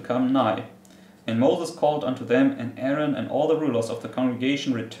afraid to come nigh. And Moses called unto them, and Aaron and all the rulers of the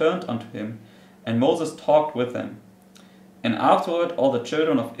congregation returned unto him, and Moses talked with them. And afterward all the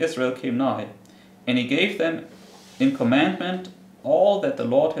children of Israel came nigh, and he gave them in commandment all that the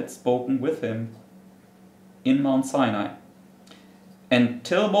Lord had spoken with him in Mount Sinai. And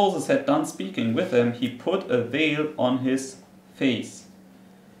till Moses had done speaking with them, he put a veil on his face.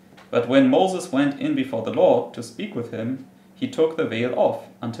 But when Moses went in before the Lord to speak with him, he took the veil off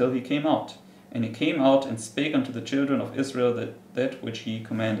until he came out. And he came out and spake unto the children of Israel that which he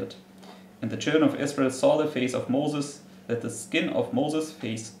commanded. And the children of Israel saw the face of Moses, that the skin of Moses'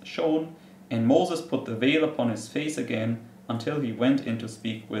 face shone, and Moses put the veil upon his face again until he went in to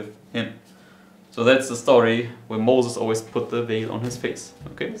speak with him. So that's the story where Moses always put the veil on his face.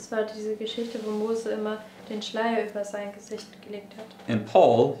 Okay? Das war diese Geschichte, wo Mose immer den Schleier über sein Gesicht gelegt hat. And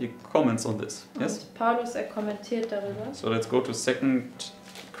Paul, he comments on this. Yes? Und Paulus, er kommentiert darüber. So let's go to 2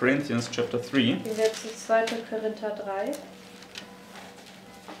 Corinthians chapter 3. Gehen wir zu 2. Korinther 3.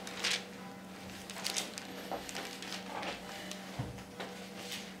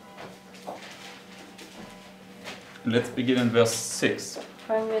 And let's begin in verse 6.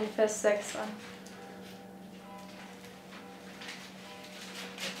 Fangen wir in Vers 6 an.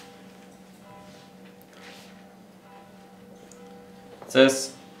 It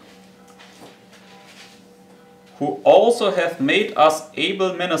says, who also hath made us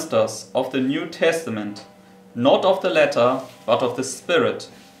able ministers of the New Testament, not of the letter, but of the Spirit.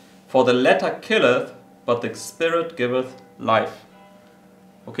 For the letter killeth, but the Spirit giveth life.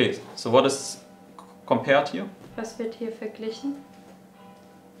 Okay, so what is compared here? Was wird hier verglichen?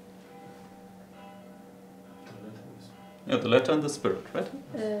 Yeah, the letter and the Spirit, right?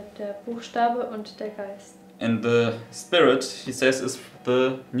 Der Buchstabe und der Geist. And the Spirit, he says, is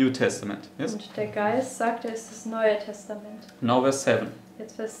the New Testament. Yes? Und der Geist, sagt er, ist das Neue Testament. Now verse 7.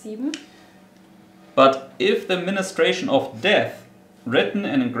 Jetzt Vers 7. But if the ministration of death, written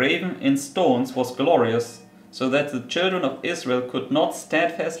and engraven in stones, was glorious, so that the children of Israel could not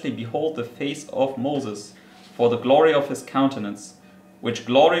steadfastly behold the face of Moses, for the glory of his countenance, which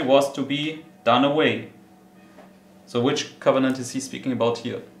glory was to be done away. So which covenant is he speaking about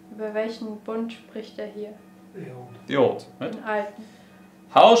here? Über welchen Bund spricht er hier? The old, right? Den alten.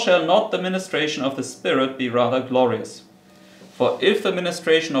 How shall not the ministration of the Spirit be rather glorious? For if the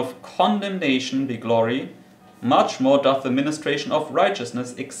ministration of condemnation be glory, much more doth the ministration of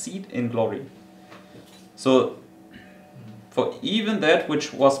righteousness exceed in glory. So, for even that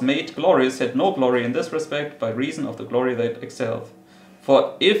which was made glorious had no glory in this respect by reason of the glory that excelleth.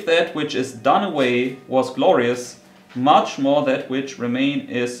 For if that which is done away was glorious, much more that which remain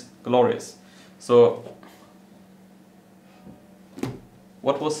is glorious. So,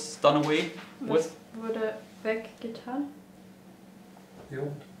 what was done away with? Was wurde weggetan? The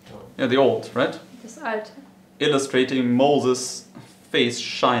old. Yeah, the old, right? Das Alte. Illustrating Moses' face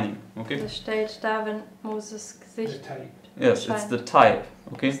shining, okay? Das stellt dar, wenn Moses The Gesicht type. Yes, it's the type,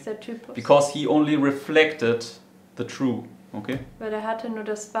 okay? ist der Typus. Because he only reflected the true, okay? Weil er hatte nur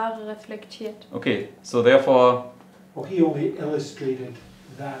das Wahre reflektiert. Okay, so therefore, Well, he only illustrated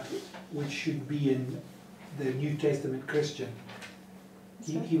that which should be in the New Testament Christian.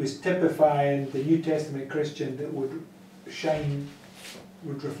 He was typifying the New Testament Christian that would shine,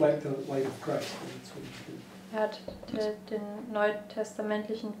 would reflect the light of Christ. That's what he did. Er hat den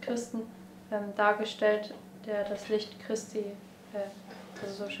neutestamentlichen Christen dargestellt, der das Licht Christi,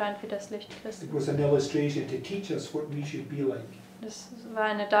 also so scheint wie das Licht Christi. It was an illustration to teach us what we should be like. Das war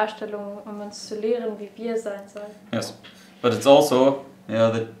eine Darstellung, um uns zu lehren, wie wir sein sollen. yes. But it's also,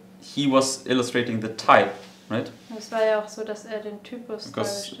 that he was illustrating the type, right? Und es war ja auch so, dass er den Typus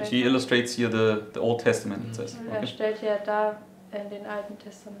Because dargestellt he hat. illustrates here the Old Testament, it says. Und er Okay? stellt ja da in den Alten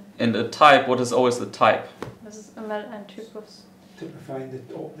Testament. And a type, what is always the type? Das ist immer ein Typus. Typifying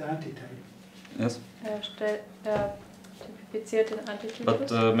the antitype. Yes. Er typifiziert den Antitypus.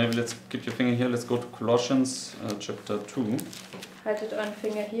 But maybe let's keep your finger here, let's go to Colossians chapter 2. Haltet euren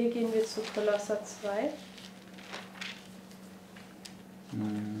Finger hier, gehen wir zu Kolosser 2.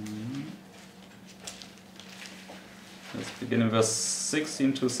 Let's begin in verse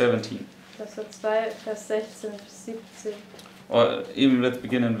 16 to 17. Kolosser 2, Vers 16 bis 17. Or even let's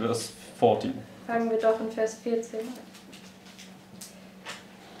begin in verse 14. Fangen wir doch in Vers 14 an.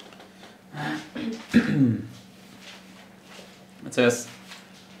 It says,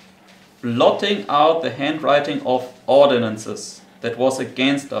 blotting out the handwriting of ordinances that was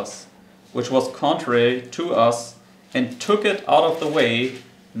against us, which was contrary to us, and took it out of the way,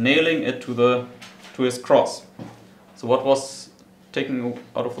 nailing it to his cross. So what was taken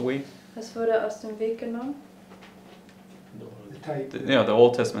out of the way? Was wurde aus dem Weg genommen? The type. The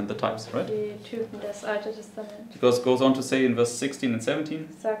Old Testament, the types, right? Die Typen des Alten Testament. Because it goes on to say in verse 16 and 17,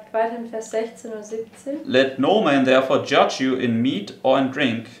 Sagt weiter in Vers 16 und 17. let no man therefore judge you in meat or in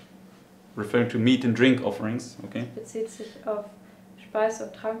drink, referring to meat and drink offerings, okay? Bezieht sich auf Speise-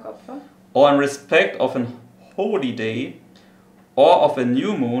 und Trankopfer. Or in respect of an holy day, or of a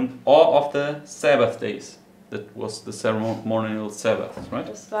new moon, or of the Sabbath days. That was the ceremonial Sabbath, right?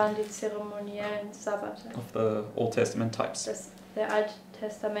 Das waren die zeremoniellen Sabbate Of the Old Testament types. der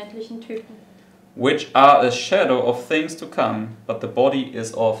alttestamentlichen Typen. Which are a shadow of things to come, but the body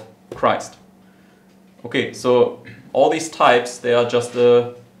is of Christ. Okay, so all these types, they are just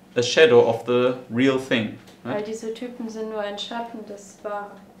a shadow of the real thing. Weil Right? diese Typen sind nur ein Schatten des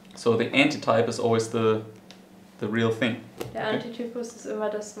Wahren. So the antitype is always the real thing. Der Okay. Antitypus ist immer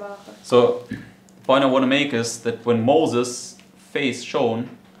das Wahre. So the point I want to make is that when Moses' face shone,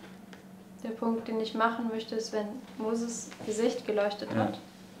 Der Punkt, den ich machen möchte, ist, wenn Moses Gesicht geleuchtet hat,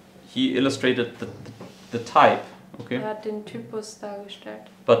 he illustrated the type, okay? er hat den Typus dargestellt.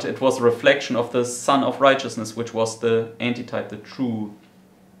 But it was a reflection of the Son of Righteousness, which was the antitype, the true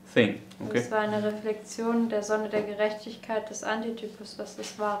thing, okay? Das war eine Reflexion der Sonne der Gerechtigkeit des Antitypus, was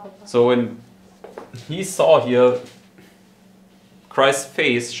das Wahre war. So when he saw here Christ's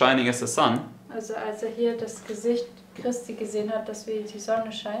face shining as the sun, Also als er hier das Gesicht Christi gesehen hat, das wie die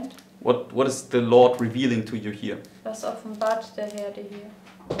Sonne scheint, what is the Lord revealing to you here was offenbart der Herr dir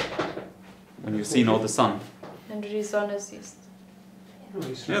hier, when you see now the sun? wenn du die Sonne siehst, No,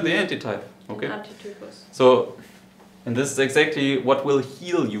 he's Yeah, the antitype, okay? den Antitypus. So, and this is exactly what will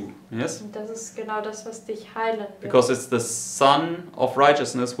heal you, yes? Und das ist genau das, was dich heilen wird. Because it's the Son of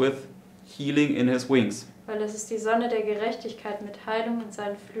Righteousness with healing in his wings. Weil es ist die Sonne der Gerechtigkeit mit Heilung in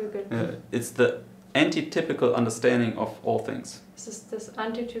seinen Flügeln. It's the antitypical understanding of all things. Es ist das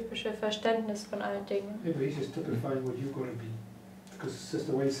antitypische Verständnis von allen Dingen. Yeah, but he's just typifying what you're going to be. Because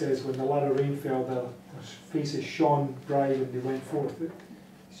Sister White says when the latter rain fell, their faces shone bright when they went forth.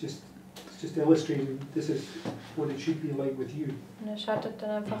 It's just illustrating this is what it should be like with you. Und er schattet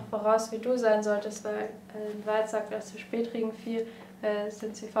dann einfach voraus, wie du sein solltest, weil in Wahrheit sagt, als der Spätregen fiel,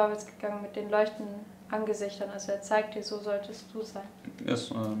 sind sie vorwärts gegangen mit den leuchtenden Angesichtern. Also er zeigt dir, so solltest du sein.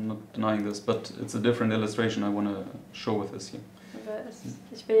 Yes, I'm not denying this, but it's a different illustration I want to show with this here.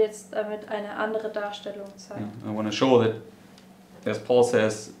 Ich will jetzt damit eine andere Darstellung zeigen. Yeah, I want to show that, as Paul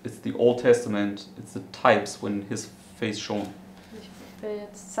says, it's the Old Testament, it's the types when his face shone. Ich will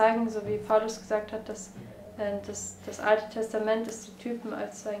jetzt zeigen, so wie Paulus gesagt hat, dass das Alte Testament ist die Typen,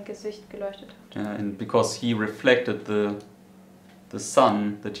 als sein Gesicht geleuchtet hat. Yeah, and because he reflected the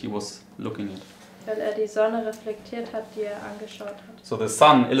sun that he was looking at. Weil er die Sonne reflektiert hat, die er angeschaut hat. So the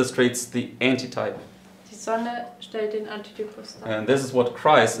sun illustrates the antitype. Die Sonne stellt den Antitypus dar. And this is what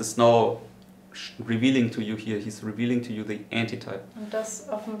Christ is now revealing to you here. He's revealing to you the antitype. Und das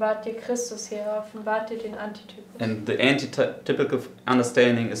offenbart dir Christus hier, er offenbart dir den Antitypus. And the antitypical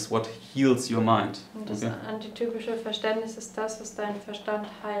understanding is what heals your mind. Und das Okay? antitypische Verständnis ist das, was deinen Verstand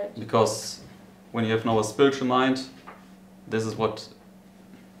heilt. Because when you have now a spiritual mind, this is what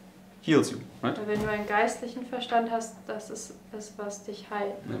heals you, right? Weil wenn du einen geistlichen Verstand hast, das ist es, was dich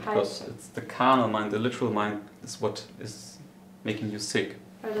heilt. Yeah, because it's the carnal mind, the literal mind, is what is making you sick.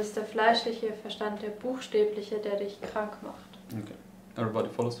 Weil das ist der fleischliche Verstand, der buchstäbliche, der dich krank macht. Okay. Everybody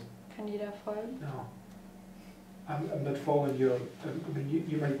follows? Kann jeder folgen? No. I'm not following your. I mean,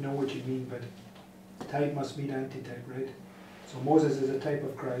 you might know what you mean, but type must mean antitype, right? So Moses is a type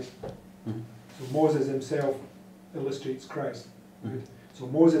of Christ. Mhm. So Moses himself illustrates Christ. Mhm. Right? So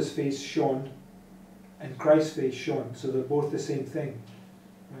Moses' face shone, and Christ's face shone. So they're both the same thing,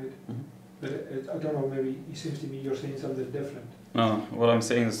 right? Mhm. But I don't know. Maybe it seems to me you're saying something different. No, what I'm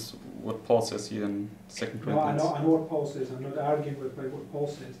saying is what Paul says here in 2 No, I Corinthians. know what Paul says. I'm not arguing with what Paul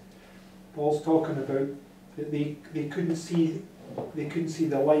says. Paul's talking about that they couldn't see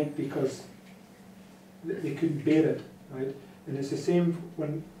the light because they couldn't bear it, right? And it's the same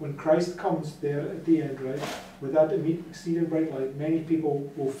when Christ comes there at the end, right? With that exceeding bright light, many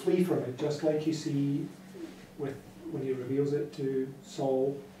people will flee from it, just like you see when he reveals it to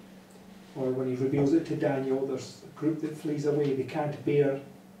Saul, or when he reveals it to Daniel. There's a group that flees away. They can't bear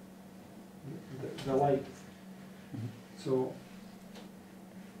the light. So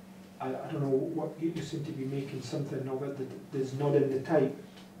I don't know what you seem to be making something of it that is not in the type.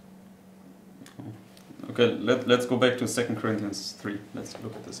 Okay, let's go back to 2 Corinthians 3. Let's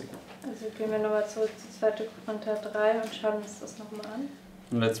look at this again. Also gehen wir nochmal zurück zu 2. Korinther 3 und schauen uns das nochmal an.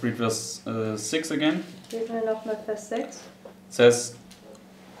 Let's read verse 6 again. Lesen wir nochmal Vers 6. It says,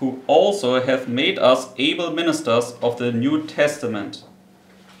 who also hath made us able ministers of the New Testament,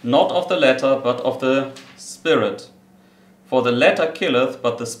 not of the letter, but of the Spirit. For the letter killeth,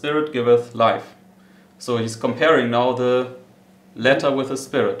 but the Spirit giveth life. So he's comparing now the letter with the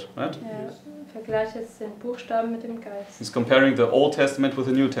Spirit, right? Ja, vergleicht jetzt den Buchstaben mit dem Geist. He's comparing the Old Testament with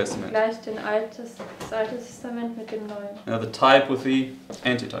the New Testament. Vergleicht das Alte Testament mit dem Neuen. The type with the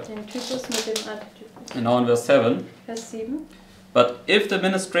antitype. Den Typus mit dem Antitypus. And now in verse 7, Vers 7. but if the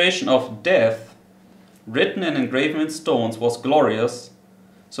ministration of death, written and engraven in stones, was glorious,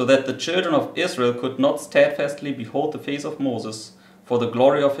 so that the children of Israel could not steadfastly behold the face of Moses for the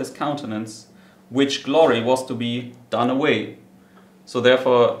glory of his countenance, which glory was to be done away. So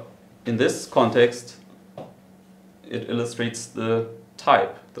therefore, in this context, it illustrates the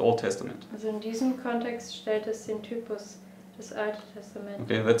type, the Old Testament. Also in diesem Kontext stellt es den Typus des Alten Testaments.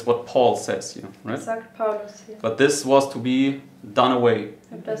 Okay, that's what Paul says here, right? Das sagt Paulus hier. But this was to be done away.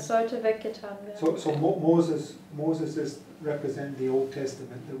 Und das sollte weggetan werden. So Moses is representing the Old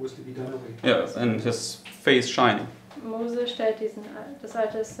Testament that was to be done away. Yeah, and his face shining. Mose stellt das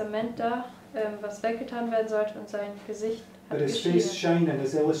Alte Testament dar, was weggetan werden sollte, und sein Gesicht But his face shining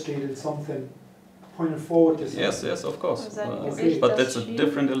is illustrating something pointing forward to something. Yes, of course. Okay. But that's a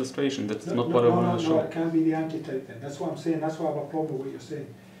different illustration. That's not what I want to No, show. it can't be the antitype then. That's what I'm saying. That's why I have a problem with what you're saying.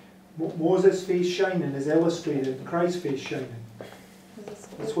 Moses' face shining is illustrating Christ's face shining.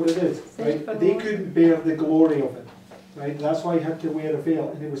 That's what it is. Right? They couldn't bear the glory of it. Right? That's why he had to wear a veil.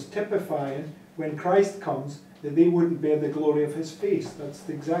 And it was typifying when Christ comes that they wouldn't bear the glory of his face. That's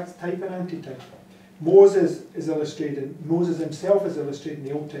the exact type and antitype. Moses himself is illustrating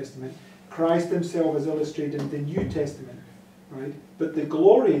the Old Testament. Christ himself is illustrating the New Testament. Right? But the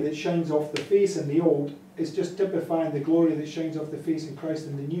glory that shines off the face in the Old is just typifying the glory that shines off the face in Christ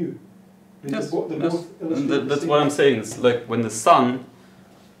in the New. Right? Yes, They're both and illustrating that's the what same- I'm saying. It's like when the sun,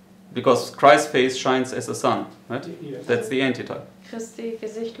 because Christ's face shines as the sun, right? Yes. That's the antitype. Christi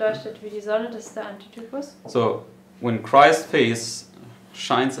Gesicht leuchtet wie die Sonne, das ist der Antitypus. So when Christ's face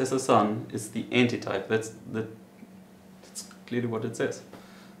shines as the sun, it's the antitype. That's clearly what it says.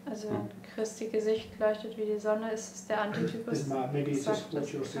 Also wenn Christi Gesicht leuchtet wie die Sonne, ist es der Antitypus. Maybe it's just Sagt what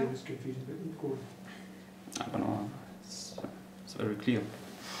das you're klar. saying is confusing, but go on. I don't know. It's very clear.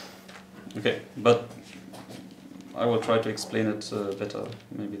 Okay, but I will try to explain it better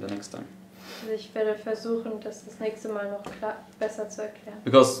maybe the next time. Also ich werde versuchen, das nächste Mal noch besser zu erklären.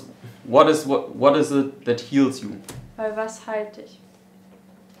 Because what is it that heals you? Weil was heilt dich?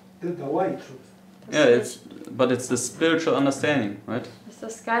 The light. Yeah, but it's the spiritual understanding, right? Das ist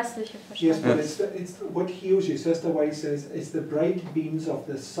das geistliche Yes, Verständnis. but it's what heals you. Sister White says it's the bright beams of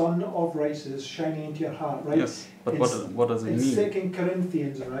the sun of righteousness shining into your heart, right? Yes, but It's- what does it In mean? 2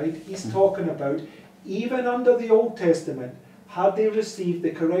 Corinthians, right, he's Mhm. talking about even under the Old Testament, had they received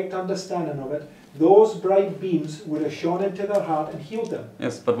the correct understanding of it, those bright beams would have shone into their heart and healed them.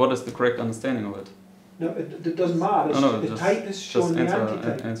 Yes, but what is the correct understanding of it? No, it doesn't matter. It's, No, the just, type is just showing the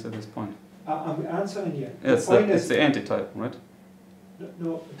antitype. answer this point. I'm answering you. Yes, the point it's is, the antitype, right?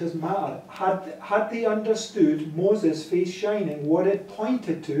 no, it doesn't matter. Had they understood Moses' face shining, what it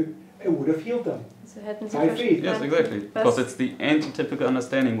pointed to, it would have healed them. Also hätten sie By faith. Yes, exactly. Because it's the antitypical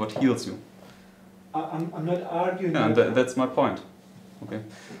understanding what heals you. I'm not arguing. Yeah, and that. that's my point. Okay.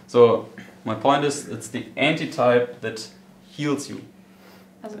 So my point is it's the antitype that heals you.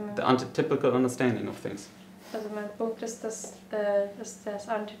 Also The antitypical understanding of things. mein Punkt ist, dass das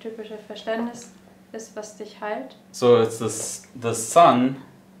antitypische Verständnis ist, was dich heilt. So it's the sun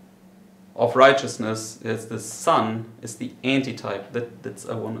of righteousness. It's the sun is the antitype. That's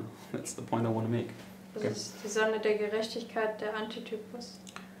the point I want to make. Das Okay. ist die Sonne der Gerechtigkeit, der Antitypus.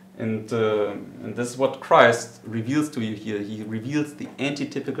 And this is what Christ reveals to you here. He reveals the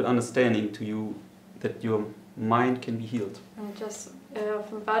antitypical understanding to you that your mind can be healed. Und das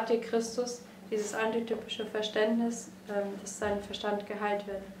offenbart dir Christus, dieses antitypische Verständnis, dass sein Verstand geheilt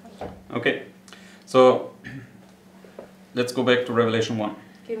werden kann. Okay, so let's go back to Revelation 1.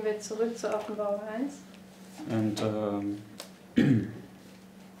 Gehen wir zurück zur Offenbarung 1. And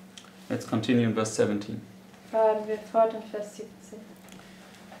let's continue in verse 17. Fahren wir fort in Vers 17.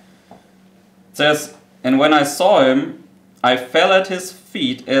 It says, "And when I saw him, I fell at his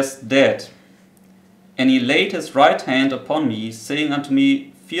feet as dead. And he laid his right hand upon me, saying unto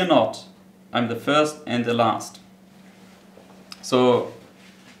me, Fear not, I am the first and the last." So,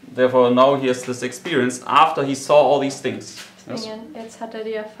 therefore, now he has this experience after he saw all these things. Yes? Deswegen, jetzt hat er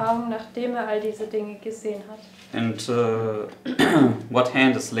die Erfahrung, nachdem er all diese Dinge gesehen hat. And what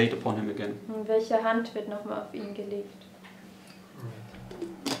hand is laid upon him again? Und welche Hand wird nochmal auf ihn gelegt?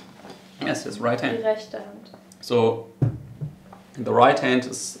 Yes, his right Die hand. rechte Hand. So, the right hand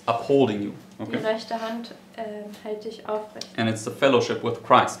is upholding you. Die Okay? rechte Hand hält dich aufrecht. And it's the fellowship with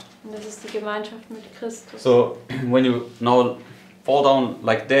Christ. Und das ist die Gemeinschaft mit Christus. So, when you now fall down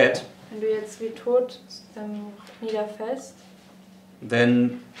like that, Wenn du jetzt wie tot niederfällst,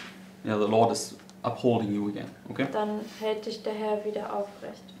 then the Lord is upholding you again. Okay? dann hält dich der Herr wieder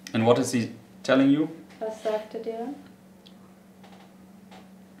aufrecht. And what is he telling you? Was sagt er dir dann?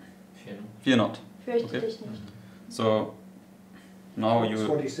 Fear not. Fürchte Okay. dich nicht. So, now That's you.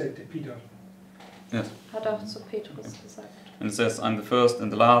 what he said to Peter. Yes. Hat auch zu Petrus gesagt. And it says, I'm the first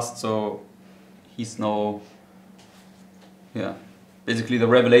and the last, so he's now. Yeah. Basically, the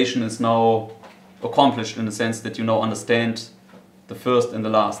revelation is now accomplished in the sense that you now understand the first and the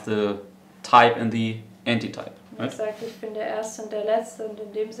last, the type and the antitype. Und er Right? sagt, ich bin der Erste und der Letzte, und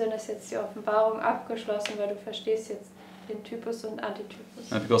in dem Sinne ist jetzt die Offenbarung abgeschlossen, weil du verstehst jetzt den Typus und Antitypus.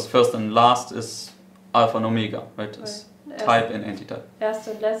 Because first and last is Alpha and Omega, right? It's Weil type and antitype.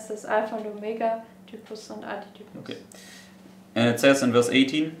 Erste und Letzte ist Alpha und Omega, Typus und Antitypus. Okay. And it says in verse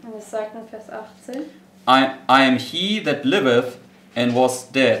 18, Und es sagt in Vers 18, I am he that liveth and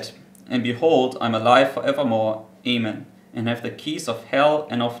was dead, and behold, I am alive forevermore, amen, and have the keys of hell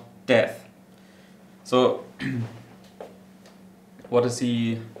and of death. So, what is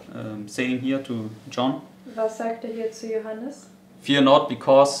he saying here to John? was sagt er hier zu Johannes? Fear not,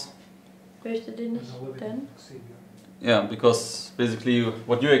 because, Fürchte dich nicht, As a living denn Savior. because basically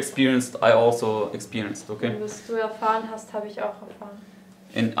what you experienced, I also experienced, okay? was du erfahren hast, habe ich auch erfahren.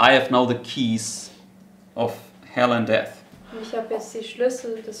 And I have now the keys of hell and death. Und ich habe jetzt die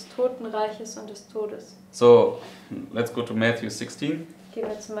Schlüssel des Totenreiches und des Todes. So, let's go to Matthew 16. Gehen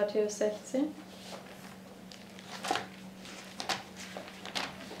wir zu Matthäus 16.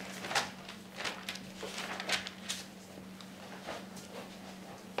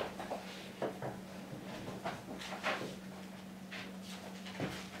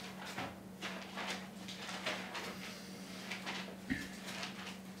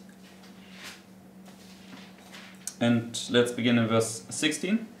 And let's begin in verse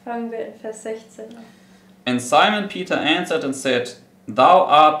 16. Fangen wir in Vers 16 an. And Simon Peter answered and said, Thou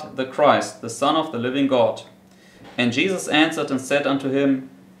art the Christ, the Son of the living God. And Jesus answered and said unto him,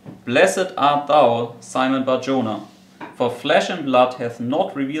 Blessed art thou, Simon Bar-Jonah, for flesh and blood hath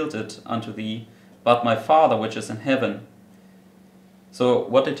not revealed it unto thee, but my Father which is in heaven. So,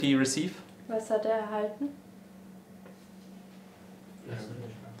 what did he receive? Was hat er erhalten?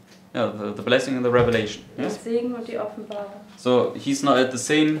 Yeah, the blessing and the revelation. Den Yes? Segen und die Offenbarung. So, he's now at the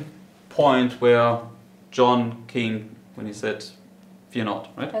same point where John came when he said, "Fear not,"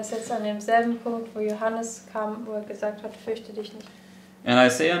 right? Er ist jetzt an demselben Punkt, wo Johannes kam, wo er gesagt hat, fürchte dich nicht. And I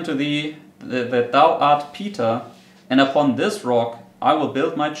say unto thee that thou art Peter, and upon this rock I will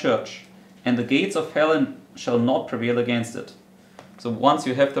build my church, and the gates of hell shall not prevail against it. So once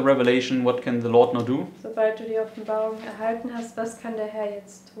you have the revelation, what can the Lord now do? Sobald du die Offenbarung erhalten hast, was kann der Herr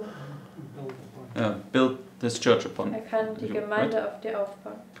jetzt tun? Build this church upon Er kann die you, Gemeinde right? auf dir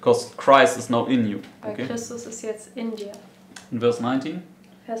aufbauen. Because Christ is now in you. Weil Okay? Christus ist jetzt in dir. In verse 19.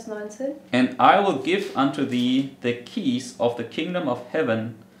 Vers 19. And I will give unto thee the keys of the kingdom of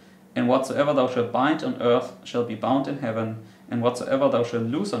heaven, and whatsoever thou shalt bind on earth shall be bound in heaven, and whatsoever thou shalt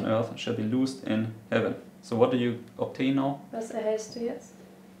loose on earth shall be loosed in heaven. So what do you obtain now? Was erhältst du jetzt?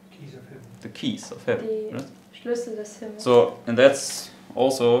 Keys of heaven. The keys of heaven. Die Right? Schlüssel des Himmels. So, and that's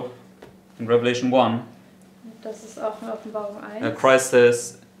also in Revelation 1. Das ist auch in Offenbarung 1. Christ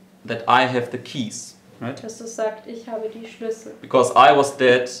says that I have the keys, right? Christus sagt, ich habe die Schlüssel. Because I was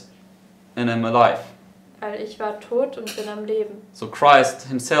dead and am alive. Weil ich war tot und bin am Leben. So Christ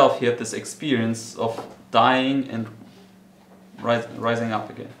himself, he had this experience of dying and rising up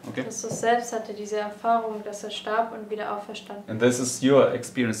again. Okay? Christus selbst hatte diese Erfahrung, dass er starb und wieder auferstand. And this is your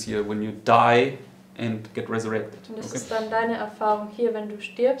experience here when you die and get resurrected. Und das Okay? ist dann deine Erfahrung hier, wenn du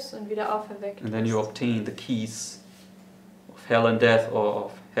stirbst und wieder auferweckt And then you wirst. obtain the keys of hell and death or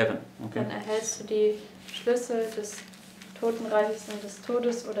of heaven. Okay? Dann erhältst du die Schlüssel des Totenreiches und des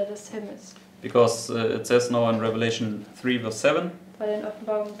Todes oder des Himmels. Because it says now in Revelation 3 verse 7, Weil in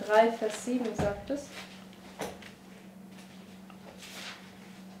Offenbarung 3, Vers 7 sagt es,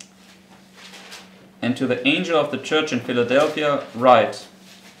 and to the angel of the church in Philadelphia write,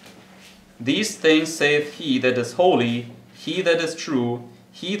 These things saith he that is holy, he that is true,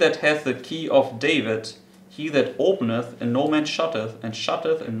 he that hath the key of David, he that openeth and no man shutteth, and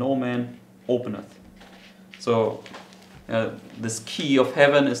shutteth and no man openeth. So, this key of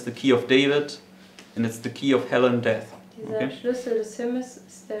heaven is the key of David, and it's the key of hell and death. dieser Okay. Schlüssel des Himmels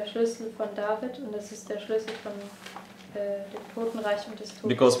ist der Schlüssel von David und das ist der Schlüssel von dem Totenreich und des Todes.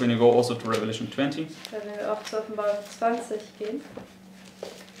 Because when you go also to Revelation 20, Weil wenn wir auch zur Offenbarung 20 gehen,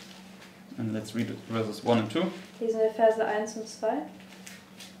 and let's read it, verses 1 and 2. lesen wir Verse 1 und 2.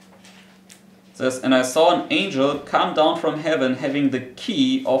 It says, And I saw an angel come down from heaven, having the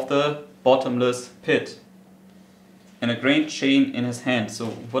key of the bottomless pit, and a great chain in his hand. So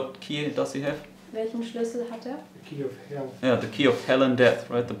what key does he have? Welchen Schlüssel hat er? The key of hell. Yeah, the key of hell and death,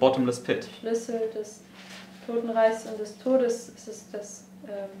 right? The bottomless pit. Schlüssel des Totenreichs und des Todes ist es des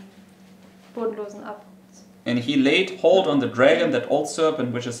bodenlosen Abgrunds. And he laid hold on the dragon, that old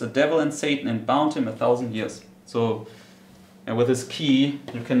serpent, which is the devil and Satan, and bound him 1,000 years. So, and with this key,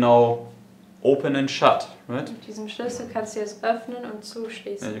 you can now open and shut, right? Mit diesem Schlüssel kannst du jetzt öffnen und Yeah,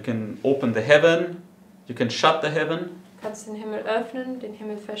 zuschließen. you can open the heaven, you can shut the heaven. Du kannst den Himmel öffnen, den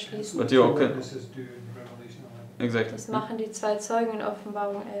Himmel verschließen. But you okay. Witnesses do in Revelation 11. Exactly. Das machen die zwei Zeugen in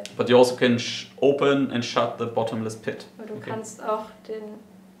Offenbarung 11. But you also can open and shut the bottomless pit. Und du Okay. kannst auch den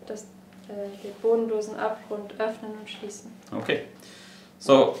bodenlosen Abgrund öffnen und schließen. Okay.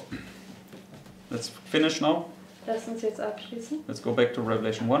 So, let's finish now. Lass uns jetzt abschließen. Let's go back to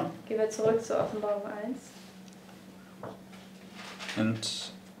Revelation 1. Gehen wir zurück zur Offenbarung 1.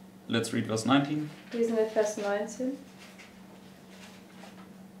 And let's read verse 19. Lesen wir Vers 19.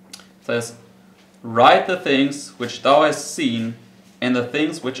 It says, Write the things which thou hast seen, and the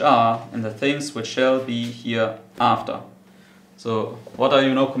things which are, and the things which shall be hereafter. So, what are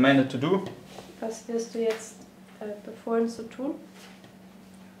you now commanded to do? Was wirst du jetzt befohlen zu tun?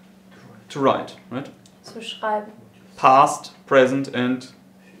 To write, right? Zu schreiben. Past, present, and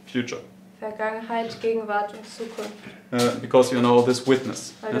future. Vergangenheit, Gegenwart und Zukunft. Because you know this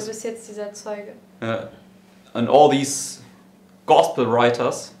witness. Weil Yes? du bist jetzt dieser Zeuge. And all these gospel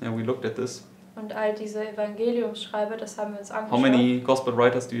writers, and we looked at this. Und all diese Evangeliumsschreiber, das haben wir uns How angeschaut. many gospel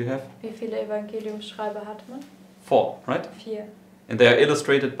writers do you have? Wie viele Evangeliumsschreiber hat man? 4, right? 4. And they are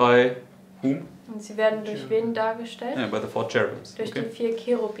illustrated by whom? Und sie werden durch wen dargestellt? Yeah, by the 4 cherubims. Durch Okay? die 4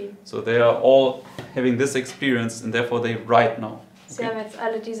 Cherubim. So they are all having this experience, and therefore they write now. Sie Okay? haben jetzt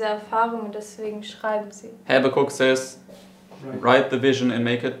alle diese Erfahrungen, deswegen schreiben sie. Habakkuk says, Right. write the vision and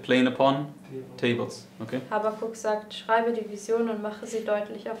make it plain upon tables. Okay? Habakuk sagt, schreibe die Vision und mache sie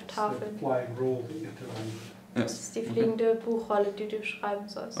deutlich auf It's the Tafeln. flying roll that you have to read. Das Yes. ist die fliegende Buchrolle, die du schreiben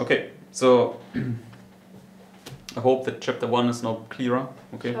sollst. Okay. So I hope that chapter 1 is now clearer.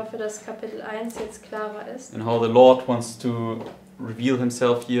 Okay. Ich hoffe, dass Kapitel 1 jetzt klarer ist. And how the Lord wants to reveal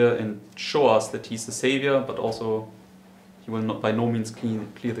Himself here and show us that He's the Savior, but also He will not by no means clear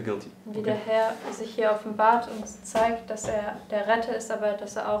the guilty. Und wie der Herr sich hier offenbart und zeigt, dass er der Retter ist, aber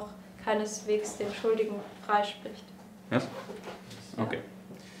dass er auch keineswegs den Schuldigen freispricht. Yes? Okay.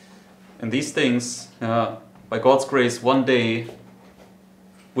 And these things, by God's grace, one day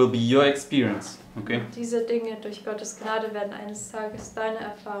will be your experience. Okay? Diese Dinge durch Gottes Gnade werden eines Tages deine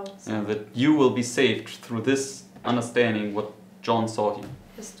Erfahrung sein. That you will be saved through this understanding what John saw here.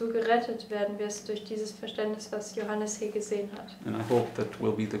 Dass du gerettet werden wirst durch dieses Verständnis, was Johannes hier gesehen hat. And I hope that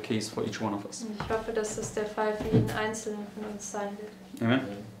will be the case for each one of us. Und ich hoffe, dass das der Fall für jeden Einzelnen von uns sein wird. Amen?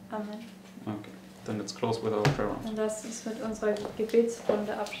 Amen. Okay. Then let's close with our prayer. Und lass uns mit unserer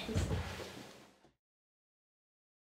Gebetsrunde abschließen.